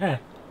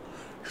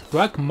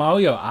 Struck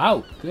Mario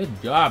out. Good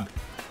job.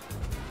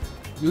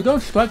 You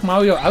don't strike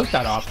Mario out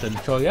that often,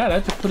 so yeah,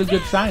 that's a pretty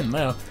good sign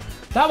there.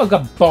 That was a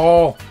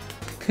ball.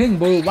 King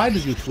Boo, why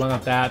did you swing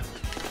at that?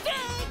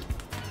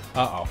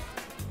 Uh-oh.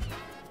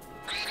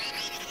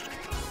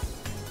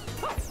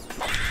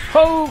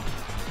 Oh!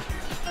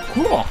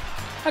 Cool!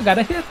 I got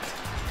a hit!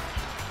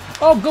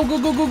 Oh, go, go,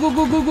 go, go, go,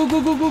 go, go, go,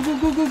 go, go, go,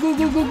 go, go, go,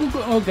 go, go, go,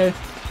 go. Okay,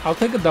 I'll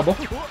take a double.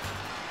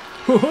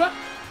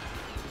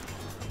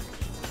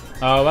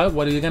 Alright,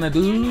 what are you gonna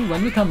do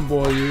when we come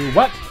for you?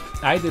 What?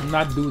 I did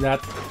not do that.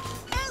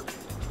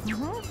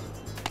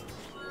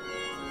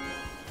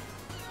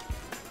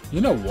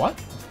 You know what?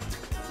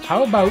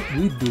 How about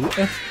we do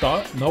a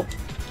start? Nope.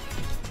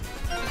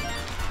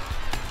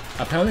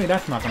 Apparently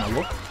that's not gonna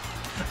work.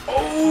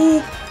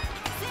 Oh!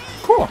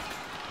 Cool!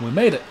 We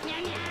made it.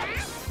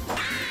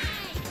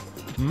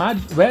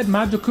 Red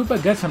Magic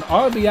Koopa gets an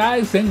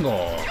RBI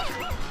single.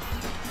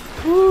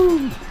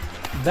 Woo!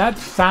 That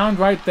sound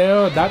right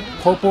there, that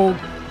purple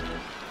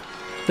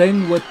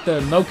thing with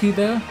the Noki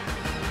there.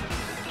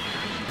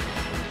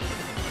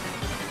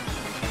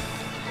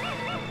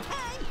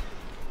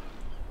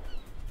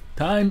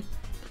 Time.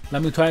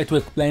 Let me try to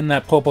explain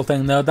that purple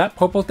thing there. That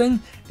purple thing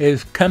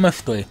is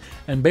chemistry.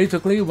 And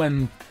basically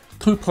when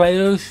 2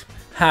 players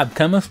have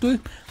chemistry,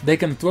 they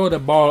can throw the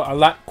ball a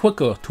lot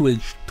quicker to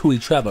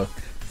each other.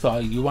 So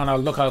you want to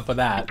look out for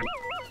that.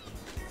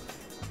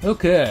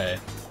 Okay.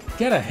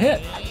 Get a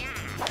hit.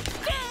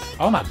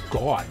 Oh my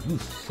god, you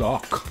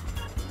suck.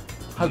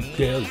 How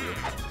dare you.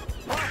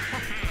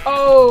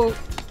 Oh.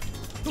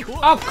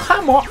 Oh,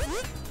 come on.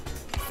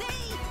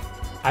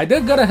 I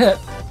did get a hit.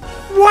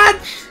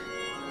 What?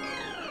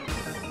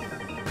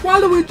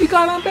 Waluigi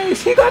got on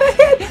base. He got a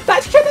hit.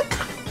 That should have.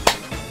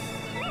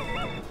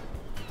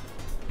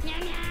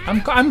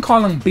 I'm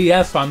calling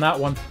BS on that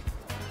one.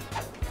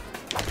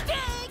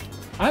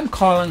 I'm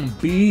calling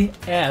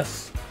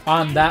BS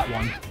on that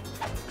one.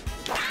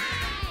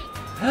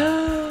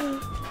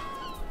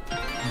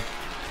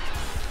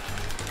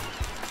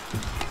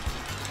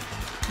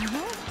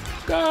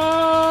 Go!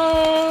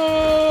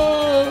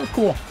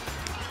 Cool.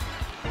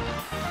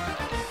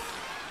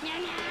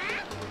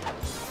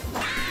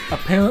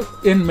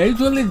 Apparently, in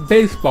Major League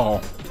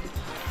Baseball,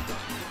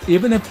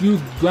 even if you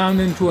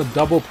ground into a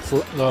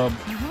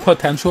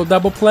potential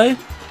double play,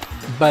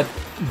 but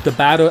the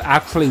batter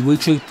actually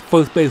reaches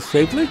first base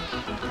safely.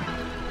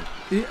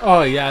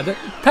 Oh yeah,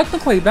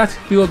 technically that's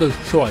fielder's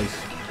choice.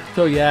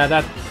 So yeah,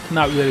 that's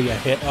not really a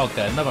hit.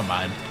 Okay, never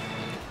mind.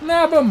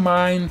 Never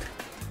mind.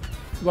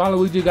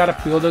 Waluigi got a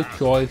fielder's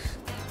choice.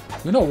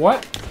 You know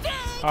what?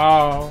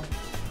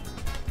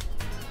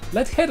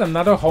 Let's hit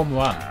another home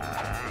run.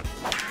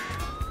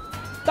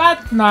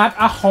 That's not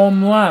a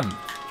home run.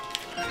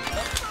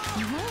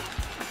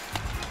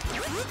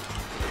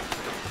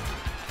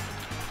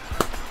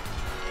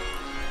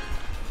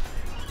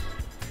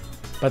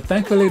 But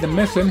thankfully the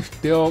mission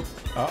still...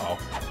 Uh-oh.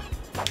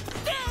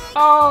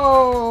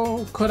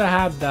 Oh! Could have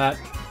had that.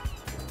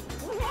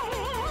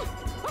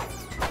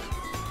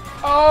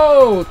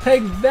 Oh!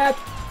 Take that!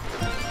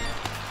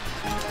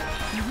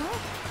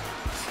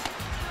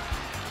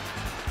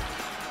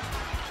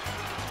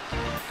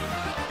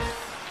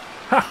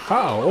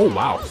 Haha! Oh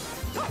wow!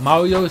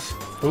 Mario's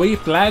 3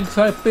 flags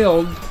are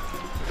filled.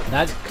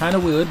 That's kind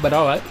of weird, but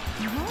alright.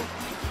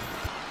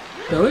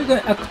 There is an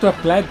extra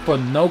flag for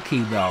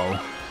Noki though.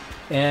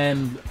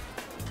 And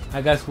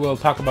I guess we'll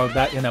talk about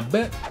that in a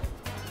bit.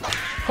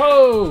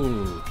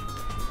 Oh!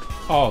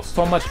 Oh,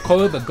 so much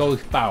curve it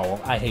goes foul.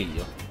 I hate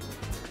you.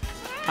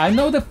 I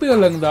know the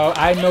feeling though.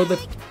 I know the...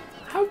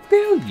 How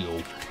dare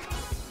you?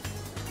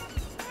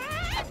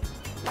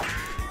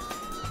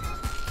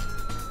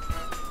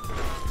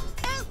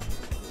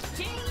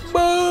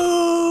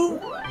 Boo!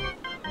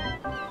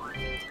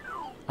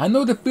 I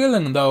know the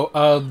feeling though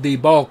of the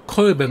ball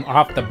curving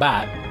off the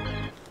bat.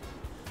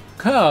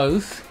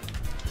 Cause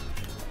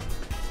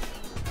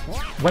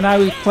when I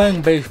was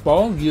playing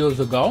baseball years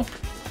ago,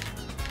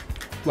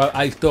 well,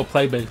 I still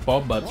play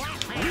baseball, but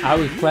I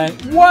was playing.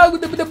 Whoa!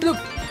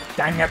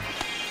 Dang it!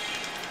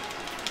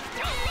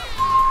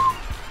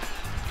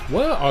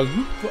 Where are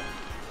you?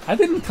 I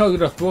didn't tell you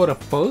to throw it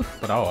first,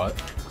 but alright.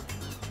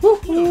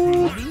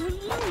 Woohoo!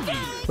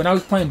 When I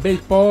was playing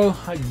baseball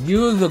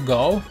years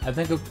ago, I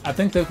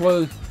think this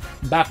was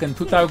back in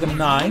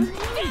 2009.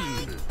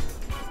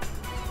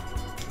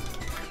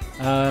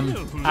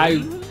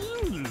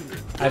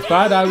 I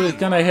thought I was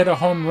gonna hit a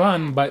home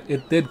run, but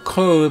it did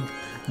curve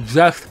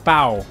just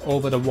foul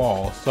over the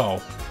wall,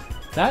 so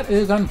that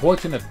is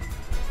unfortunate.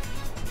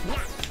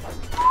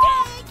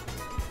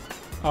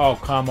 Oh,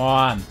 come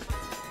on.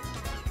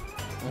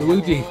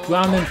 Luigi,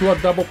 ground into a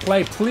double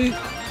play, please.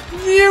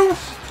 You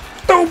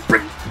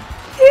stupid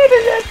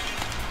idiot!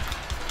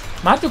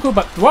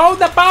 Matsukuba, throw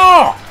the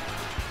ball!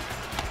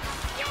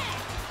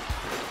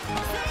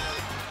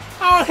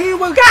 Oh, he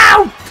was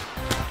out!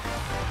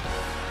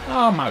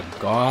 Oh my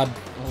god.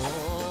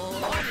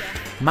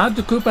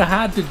 Master Cooper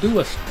had to do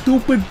a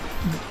stupid...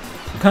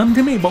 Come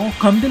to me, ball.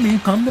 Come to me.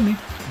 Come to me.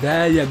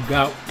 There you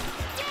go.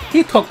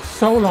 He took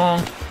so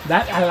long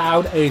that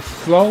allowed a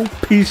slow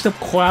piece of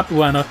crap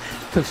runner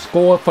to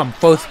score from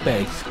first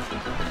base.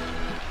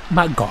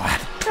 My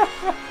god.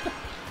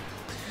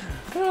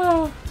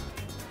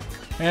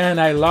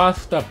 And I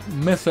lost a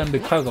mission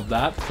because of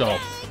that, so...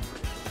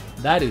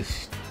 That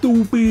is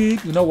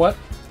stupid. You know what?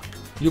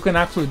 You can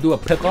actually do a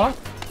pickoff.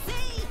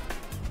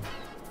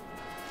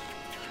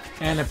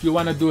 And if you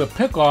want to do a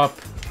pickoff,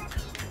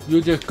 you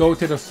just go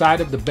to the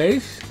side of the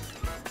base,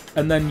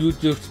 and then you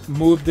just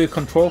move the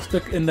control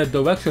stick in the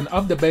direction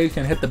of the base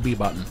and hit the B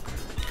button.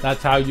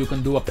 That's how you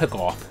can do a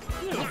pickoff.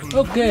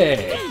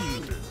 Okay.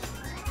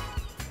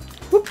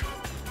 Whoop.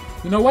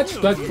 You know what?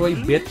 Strike 3,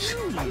 bitch.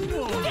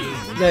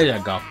 There you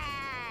go.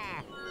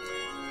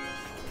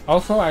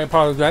 Also, I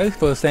apologize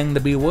for saying the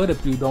B word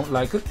if you don't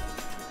like it.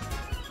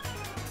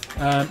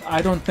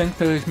 I don't think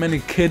there's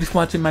many kids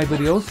watching my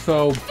videos,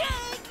 so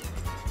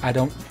I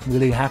don't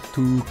really have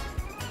to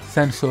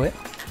censor it.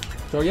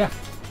 So yeah.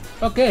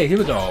 Okay, here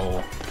we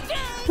go.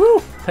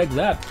 Woo! Take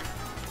that.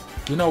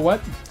 You know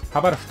what? How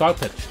about a star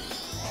pitch?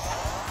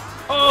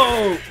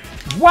 Oh!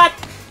 What?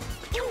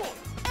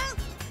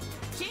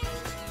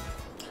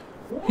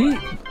 He...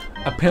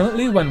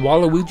 Apparently when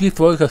Waluigi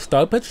throws a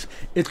star pitch,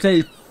 it's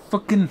a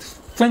fucking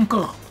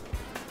sinker.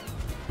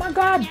 My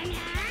god!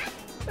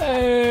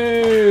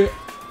 Hey!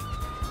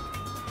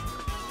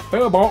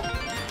 Fair ball.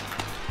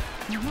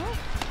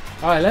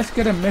 Alright, let's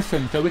get a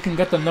mission so we can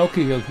get the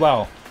Noki as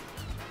well.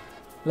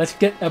 Let's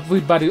get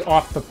everybody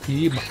off the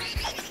team.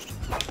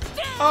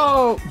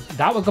 Oh!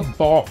 That was a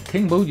ball.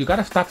 King Boo, you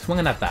gotta stop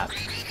swinging at that.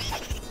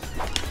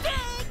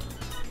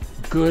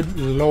 Good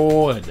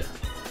lord.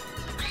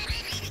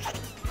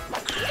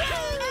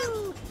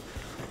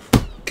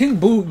 King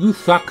Boo, you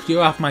suck.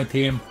 You're off my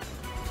team.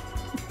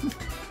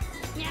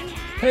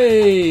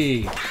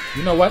 Hey!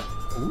 You know what?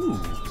 Ooh.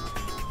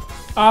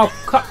 Oh,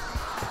 cut.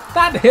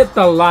 That hit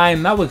the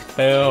line. That was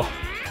fair.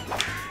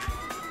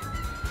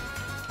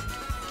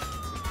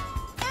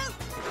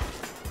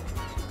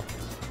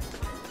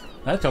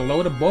 That's a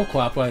loaded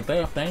bullcrap right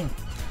there. Dang.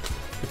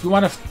 If you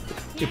wanna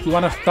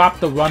stop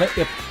the runner,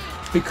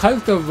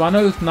 because the runner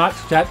is not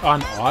set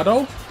on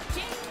auto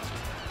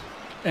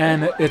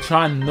and it's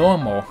on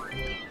normal,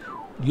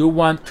 you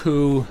want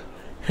to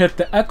hit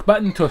the X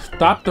button to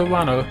stop the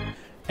runner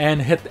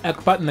and hit the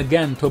X button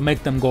again to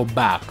make them go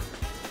back.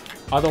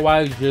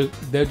 Otherwise,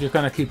 they're just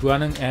gonna keep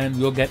running and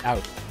you'll get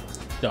out.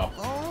 So,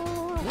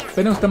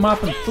 finish them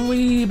off in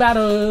 3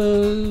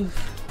 battles.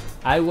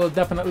 I will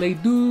definitely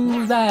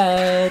do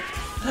that.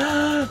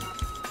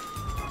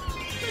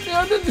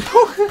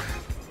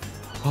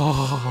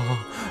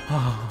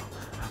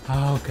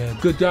 Okay,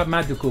 good job,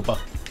 Magic Koopa.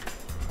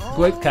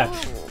 Great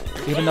catch.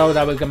 Even though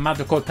that was a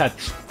magical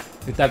touch,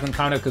 it doesn't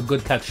count as a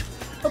good catch.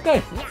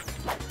 Okay.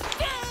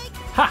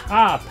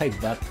 Ha! Take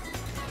that.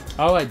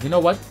 Alright, you know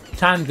what?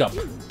 Change up.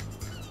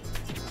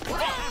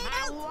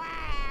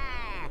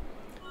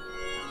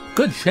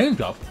 Good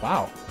change up.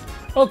 Wow.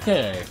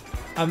 Okay.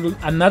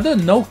 Another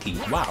Noki.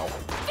 Wow.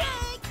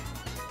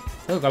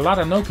 There's a lot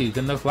of Nokis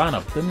in this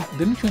lineup.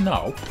 Didn't you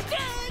know?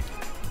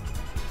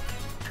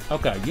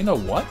 Okay, you know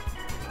what?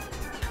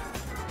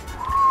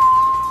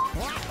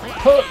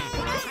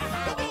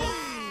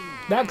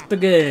 That's the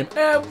game.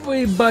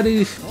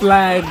 Everybody's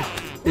flag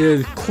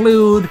is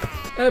cleared.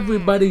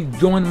 Everybody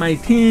join my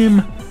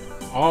team.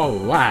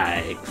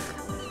 Alright.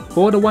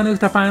 4-1 is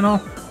the final.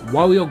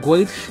 Wario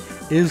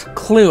Greats is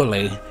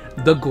clearly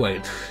the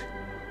greats.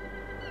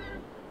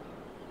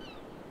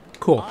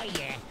 Cool. Oh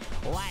yeah,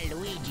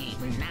 Waluigi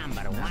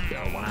number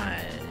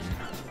one.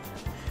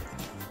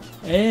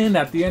 And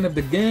at the end of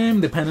the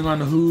game, depending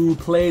on who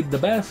played the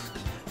best,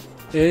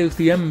 is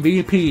the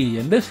MVP.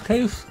 In this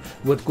case,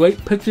 with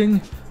great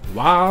pitching,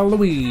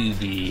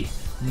 Waluigi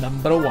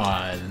number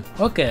one.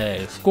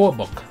 Okay,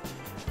 scorebook.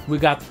 We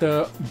got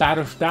the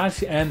batter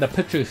stats and the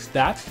pitcher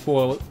stats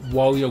for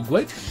Wario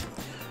Greats.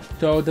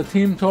 So the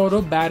team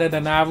total batted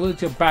an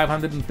average of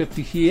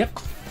 550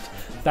 hits.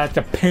 That's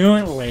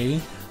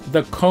apparently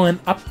the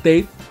current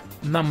update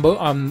number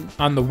on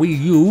the Wii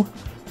U,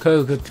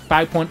 because it's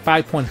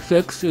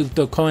 5.5.6 is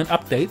the current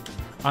update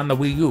on the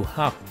Wii U.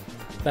 Huh,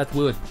 that's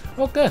weird.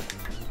 Okay,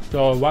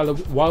 so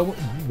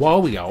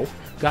Wario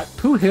got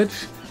 2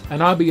 hits, an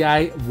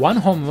RBI, 1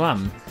 home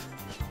run.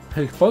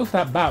 His first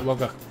at bat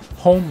was a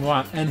home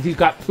run, and he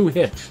got 2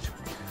 hits.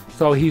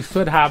 So he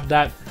should have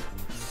that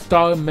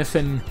star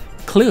mission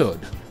cleared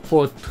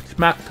for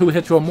smack 2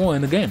 hits or more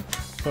in the game.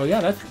 So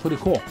yeah, that's pretty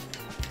cool.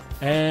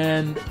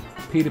 And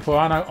Petey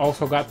Piranha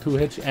also got 2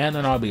 hits and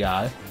an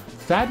RBI.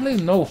 Sadly,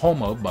 no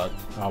homer, but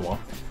oh well.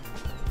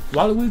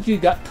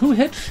 Waluigi got 2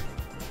 hits.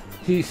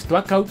 He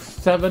struck out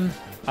 7,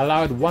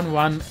 allowed 1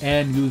 run,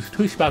 and used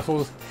 2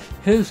 specials.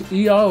 His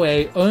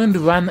ERA, earned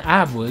run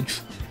average,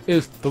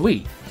 is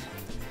 3.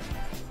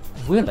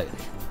 Really?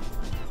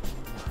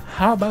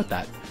 How about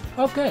that?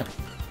 Okay.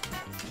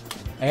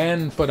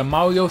 And for the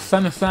Mario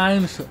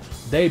Sunshines,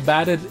 they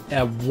batted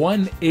at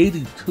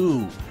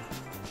 182.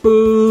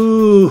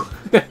 Boo!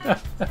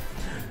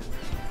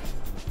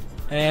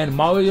 And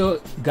Mario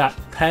got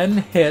 10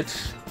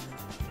 hits.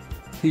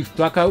 He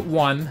struck out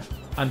 1,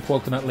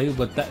 unfortunately,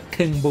 with that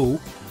King Boo.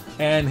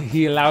 And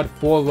he allowed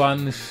 4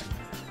 runs.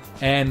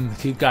 And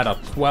he got a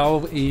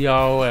 12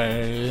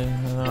 ERA.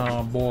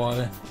 Oh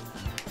boy.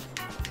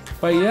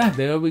 But yeah,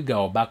 there we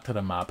go. Back to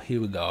the map.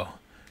 Here we go.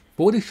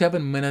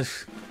 47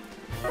 minutes.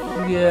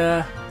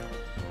 Yeah.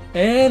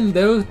 And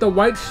there's the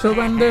white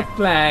surrender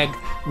flag.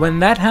 When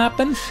that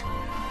happens,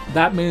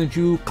 that means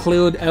you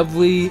cleared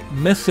every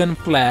missing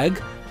flag.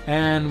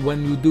 And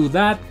when you do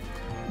that,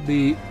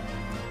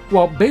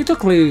 well,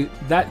 basically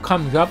that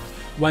comes up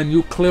when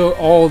you clear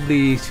all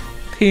these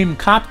team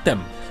captain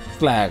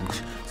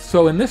flags.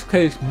 So in this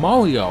case,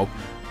 Mario,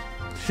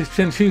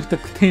 since he's the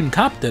team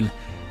captain,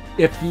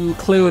 if you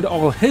cleared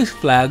all his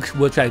flags,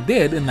 which I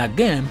did in that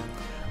game,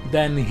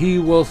 then he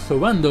will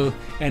surrender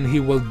and he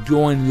will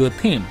join your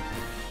team.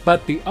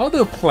 But the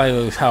other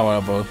players,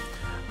 however,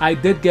 I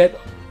did get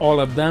all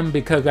of them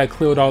because I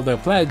cleared all their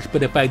flags.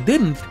 But if I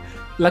didn't,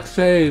 let's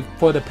say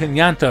for the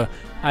Piñata,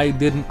 I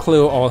didn't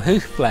clear all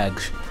his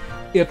flags.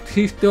 If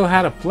he still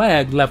had a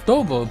flag left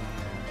over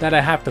that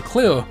I have to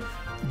clear,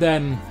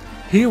 then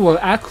he will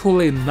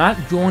actually not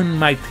join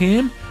my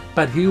team,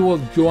 but he will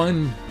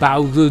join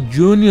Bowser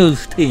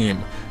Jr.'s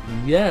team.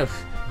 Yes,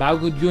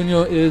 Bowser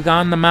Jr. is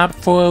on the map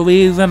for a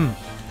reason.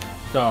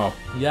 So,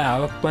 yeah,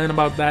 I'll explain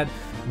about that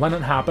when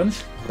it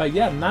happens. But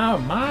yeah, now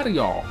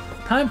Mario,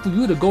 time for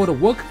you to go to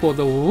work for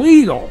the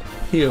real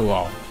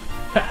hero.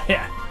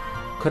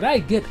 Could I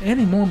get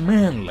any more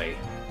manly?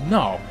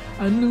 No,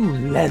 a new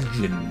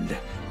legend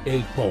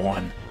is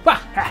born.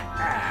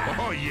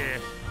 Oh yeah,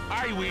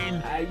 I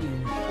win.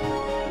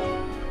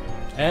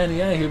 And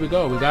yeah, here we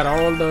go. We got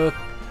all the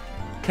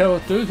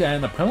characters,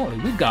 and apparently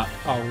we got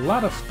a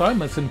lot of star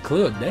mission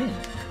cleared. Dang.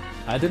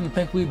 I didn't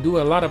think we'd do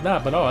a lot of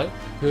that, but alright.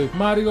 Here's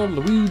Mario,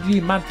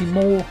 Luigi,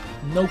 Mantimo,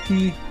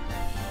 Noki.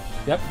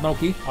 Yep,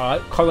 Noki.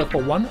 Alright,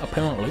 colorful one,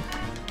 apparently.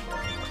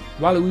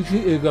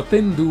 Waluigi is a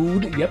thin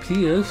dude. Yep,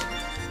 he is.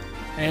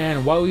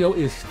 And Wario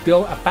is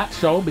still a fat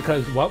show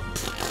because, well,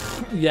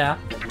 yeah.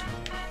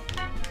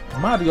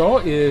 Mario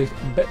is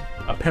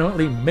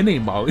apparently mini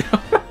Mario.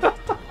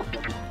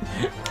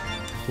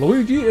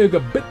 Luigi is a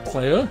bit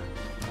player.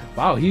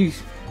 Wow,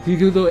 he's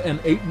either an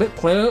 8-bit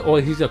player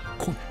or he's a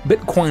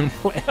Bitcoin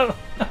player.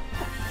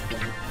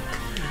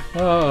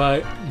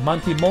 Alright,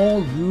 Monty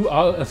Mole, you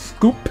are a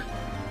scoop.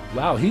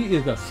 Wow, he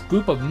is a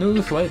scoop of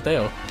news right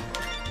there.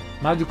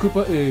 Magic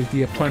Koopa is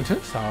the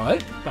apprentice.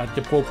 Alright, that's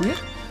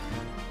appropriate.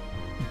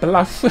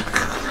 Plus.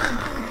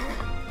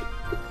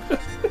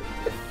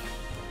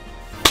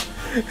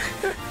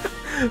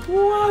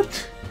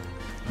 What?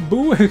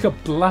 Boo is a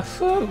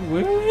blesser?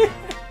 Really?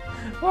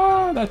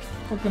 Oh, that's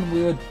fucking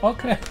weird.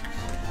 Okay.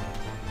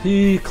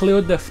 He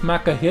cleared the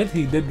smacker hit.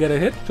 He did get a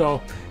hit,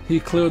 so he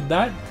cleared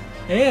that.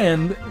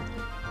 And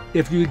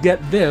if you get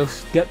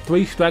this, get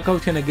 3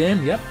 strikeouts in a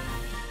game, yep.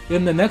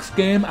 In the next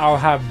game, I'll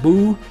have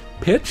Boo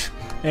pitch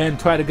and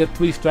try to get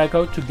 3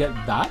 strikeouts to get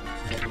that.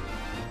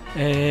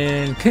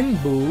 And King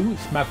Boo,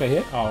 smacker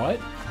hit, alright.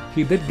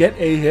 He did get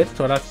a hit,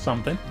 so that's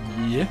something.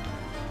 Yeah.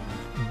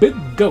 Big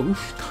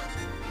Ghost.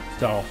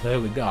 So, there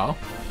we go.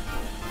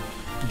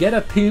 Get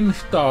a team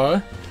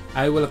star.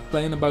 I will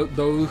explain about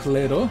those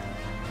later.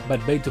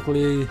 But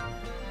basically,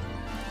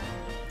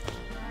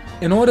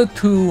 in order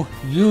to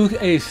use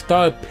a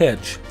star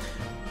pitch,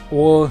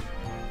 or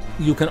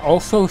you can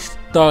also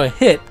star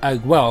hit as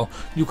well,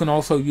 you can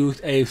also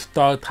use a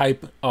star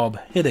type of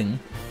hitting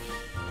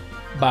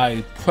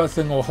by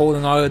pressing or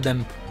holding R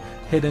then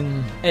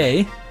hitting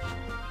A.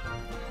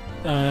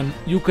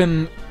 You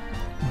can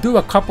do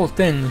a couple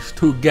things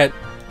to get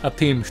a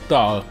team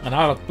star, and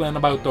I'll explain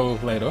about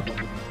those later.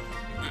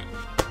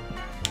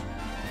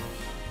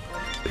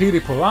 Petey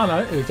Piranha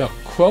is a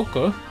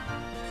croaker.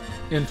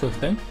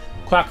 Interesting.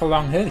 Crack a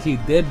long hit. He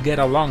did get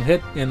a long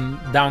hit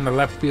down the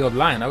left field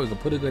line. That was a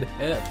pretty good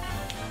hit.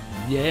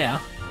 Yeah.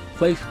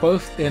 Placed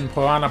first in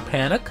Piranha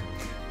Panic.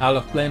 I'll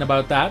explain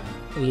about that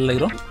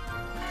later.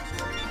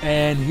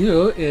 And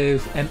here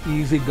is an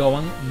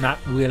easygoing, not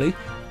really,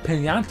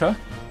 Pinata.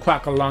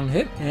 Crack a long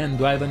hit and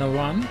driving a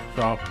run.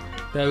 So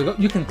there we go.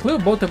 You can clear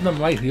both of them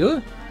right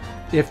here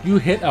if you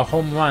hit a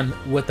home run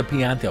with the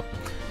Pianta,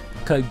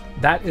 because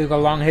that is a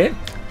long hit,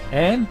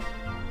 and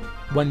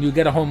when you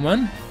get a home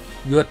run,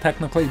 you're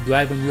technically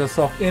driving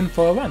yourself in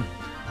for a run.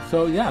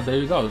 So yeah, there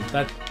you go.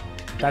 That's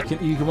an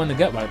easy one to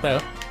get right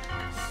there.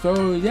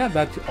 So yeah,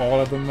 that's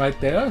all of them right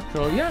there.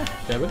 So yeah,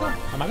 there we go.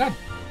 Oh my god.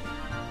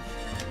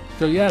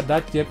 So yeah,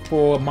 that's it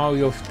for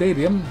Mario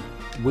Stadium.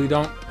 We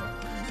don't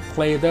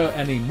play there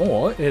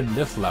anymore in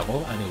this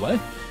level anyway.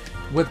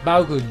 With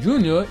Bowser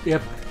Jr.,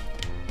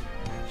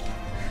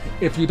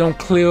 if you don't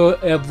clear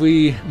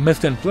every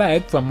missing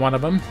flag from one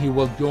of them, he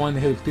will join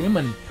his team,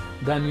 and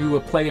then you will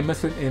play a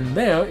mission in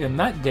there in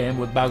that game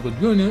with Bowser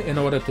Jr. in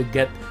order to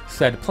get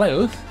said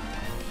players.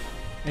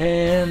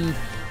 And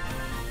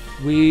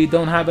we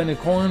don't have any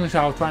coins.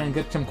 I'll try and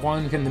get some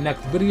coins in the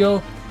next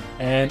video.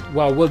 And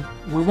well,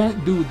 we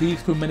won't do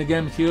these 2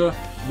 minigames here,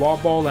 Wall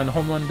Ball and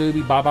Home Run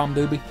Derby, Bob-omb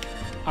Derby.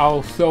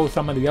 I'll show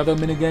some of the other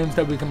minigames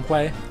that we can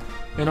play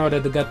in order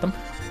to get them.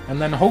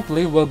 And then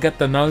hopefully we'll get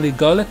the gnarly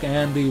garlic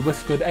and the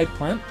whiskered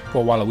eggplant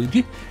for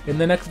Waluigi in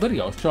the next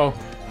video. So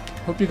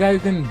hope you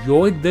guys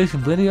enjoyed this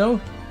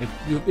video.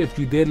 If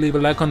you did, leave a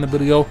like on the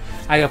video.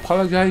 I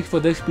apologize for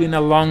this being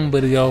a long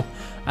video.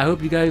 I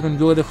hope you guys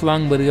enjoy this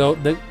long video.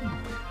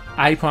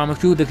 I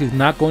promise you this is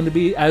not going to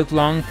be as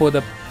long for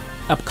the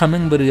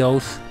upcoming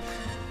videos.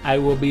 I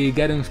will be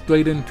getting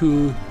straight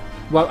into,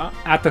 well,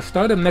 at the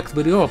start of the next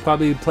video I'll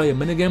probably play a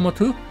minigame or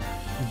 2,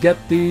 get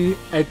the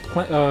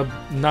eggplant,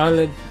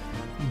 gnarly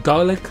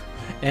garlic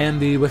and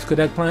the whiskered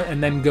eggplant,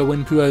 and then go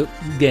into a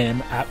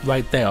game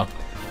right there.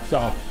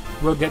 So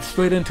we'll get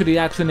straight into the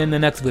action in the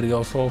next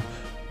video. So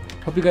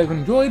hope you guys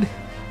enjoyed,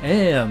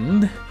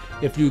 and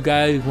if you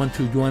guys want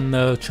to join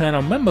the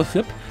channel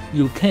membership,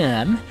 you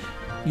can.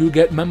 You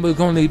get members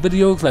only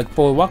videos like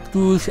 4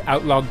 walkthroughs,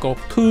 Outlaw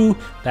Golf 2,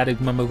 that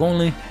is members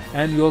only,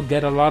 and you'll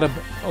get a lot of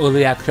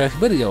early access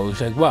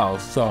videos as well.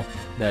 So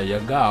there you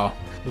go.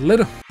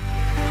 Little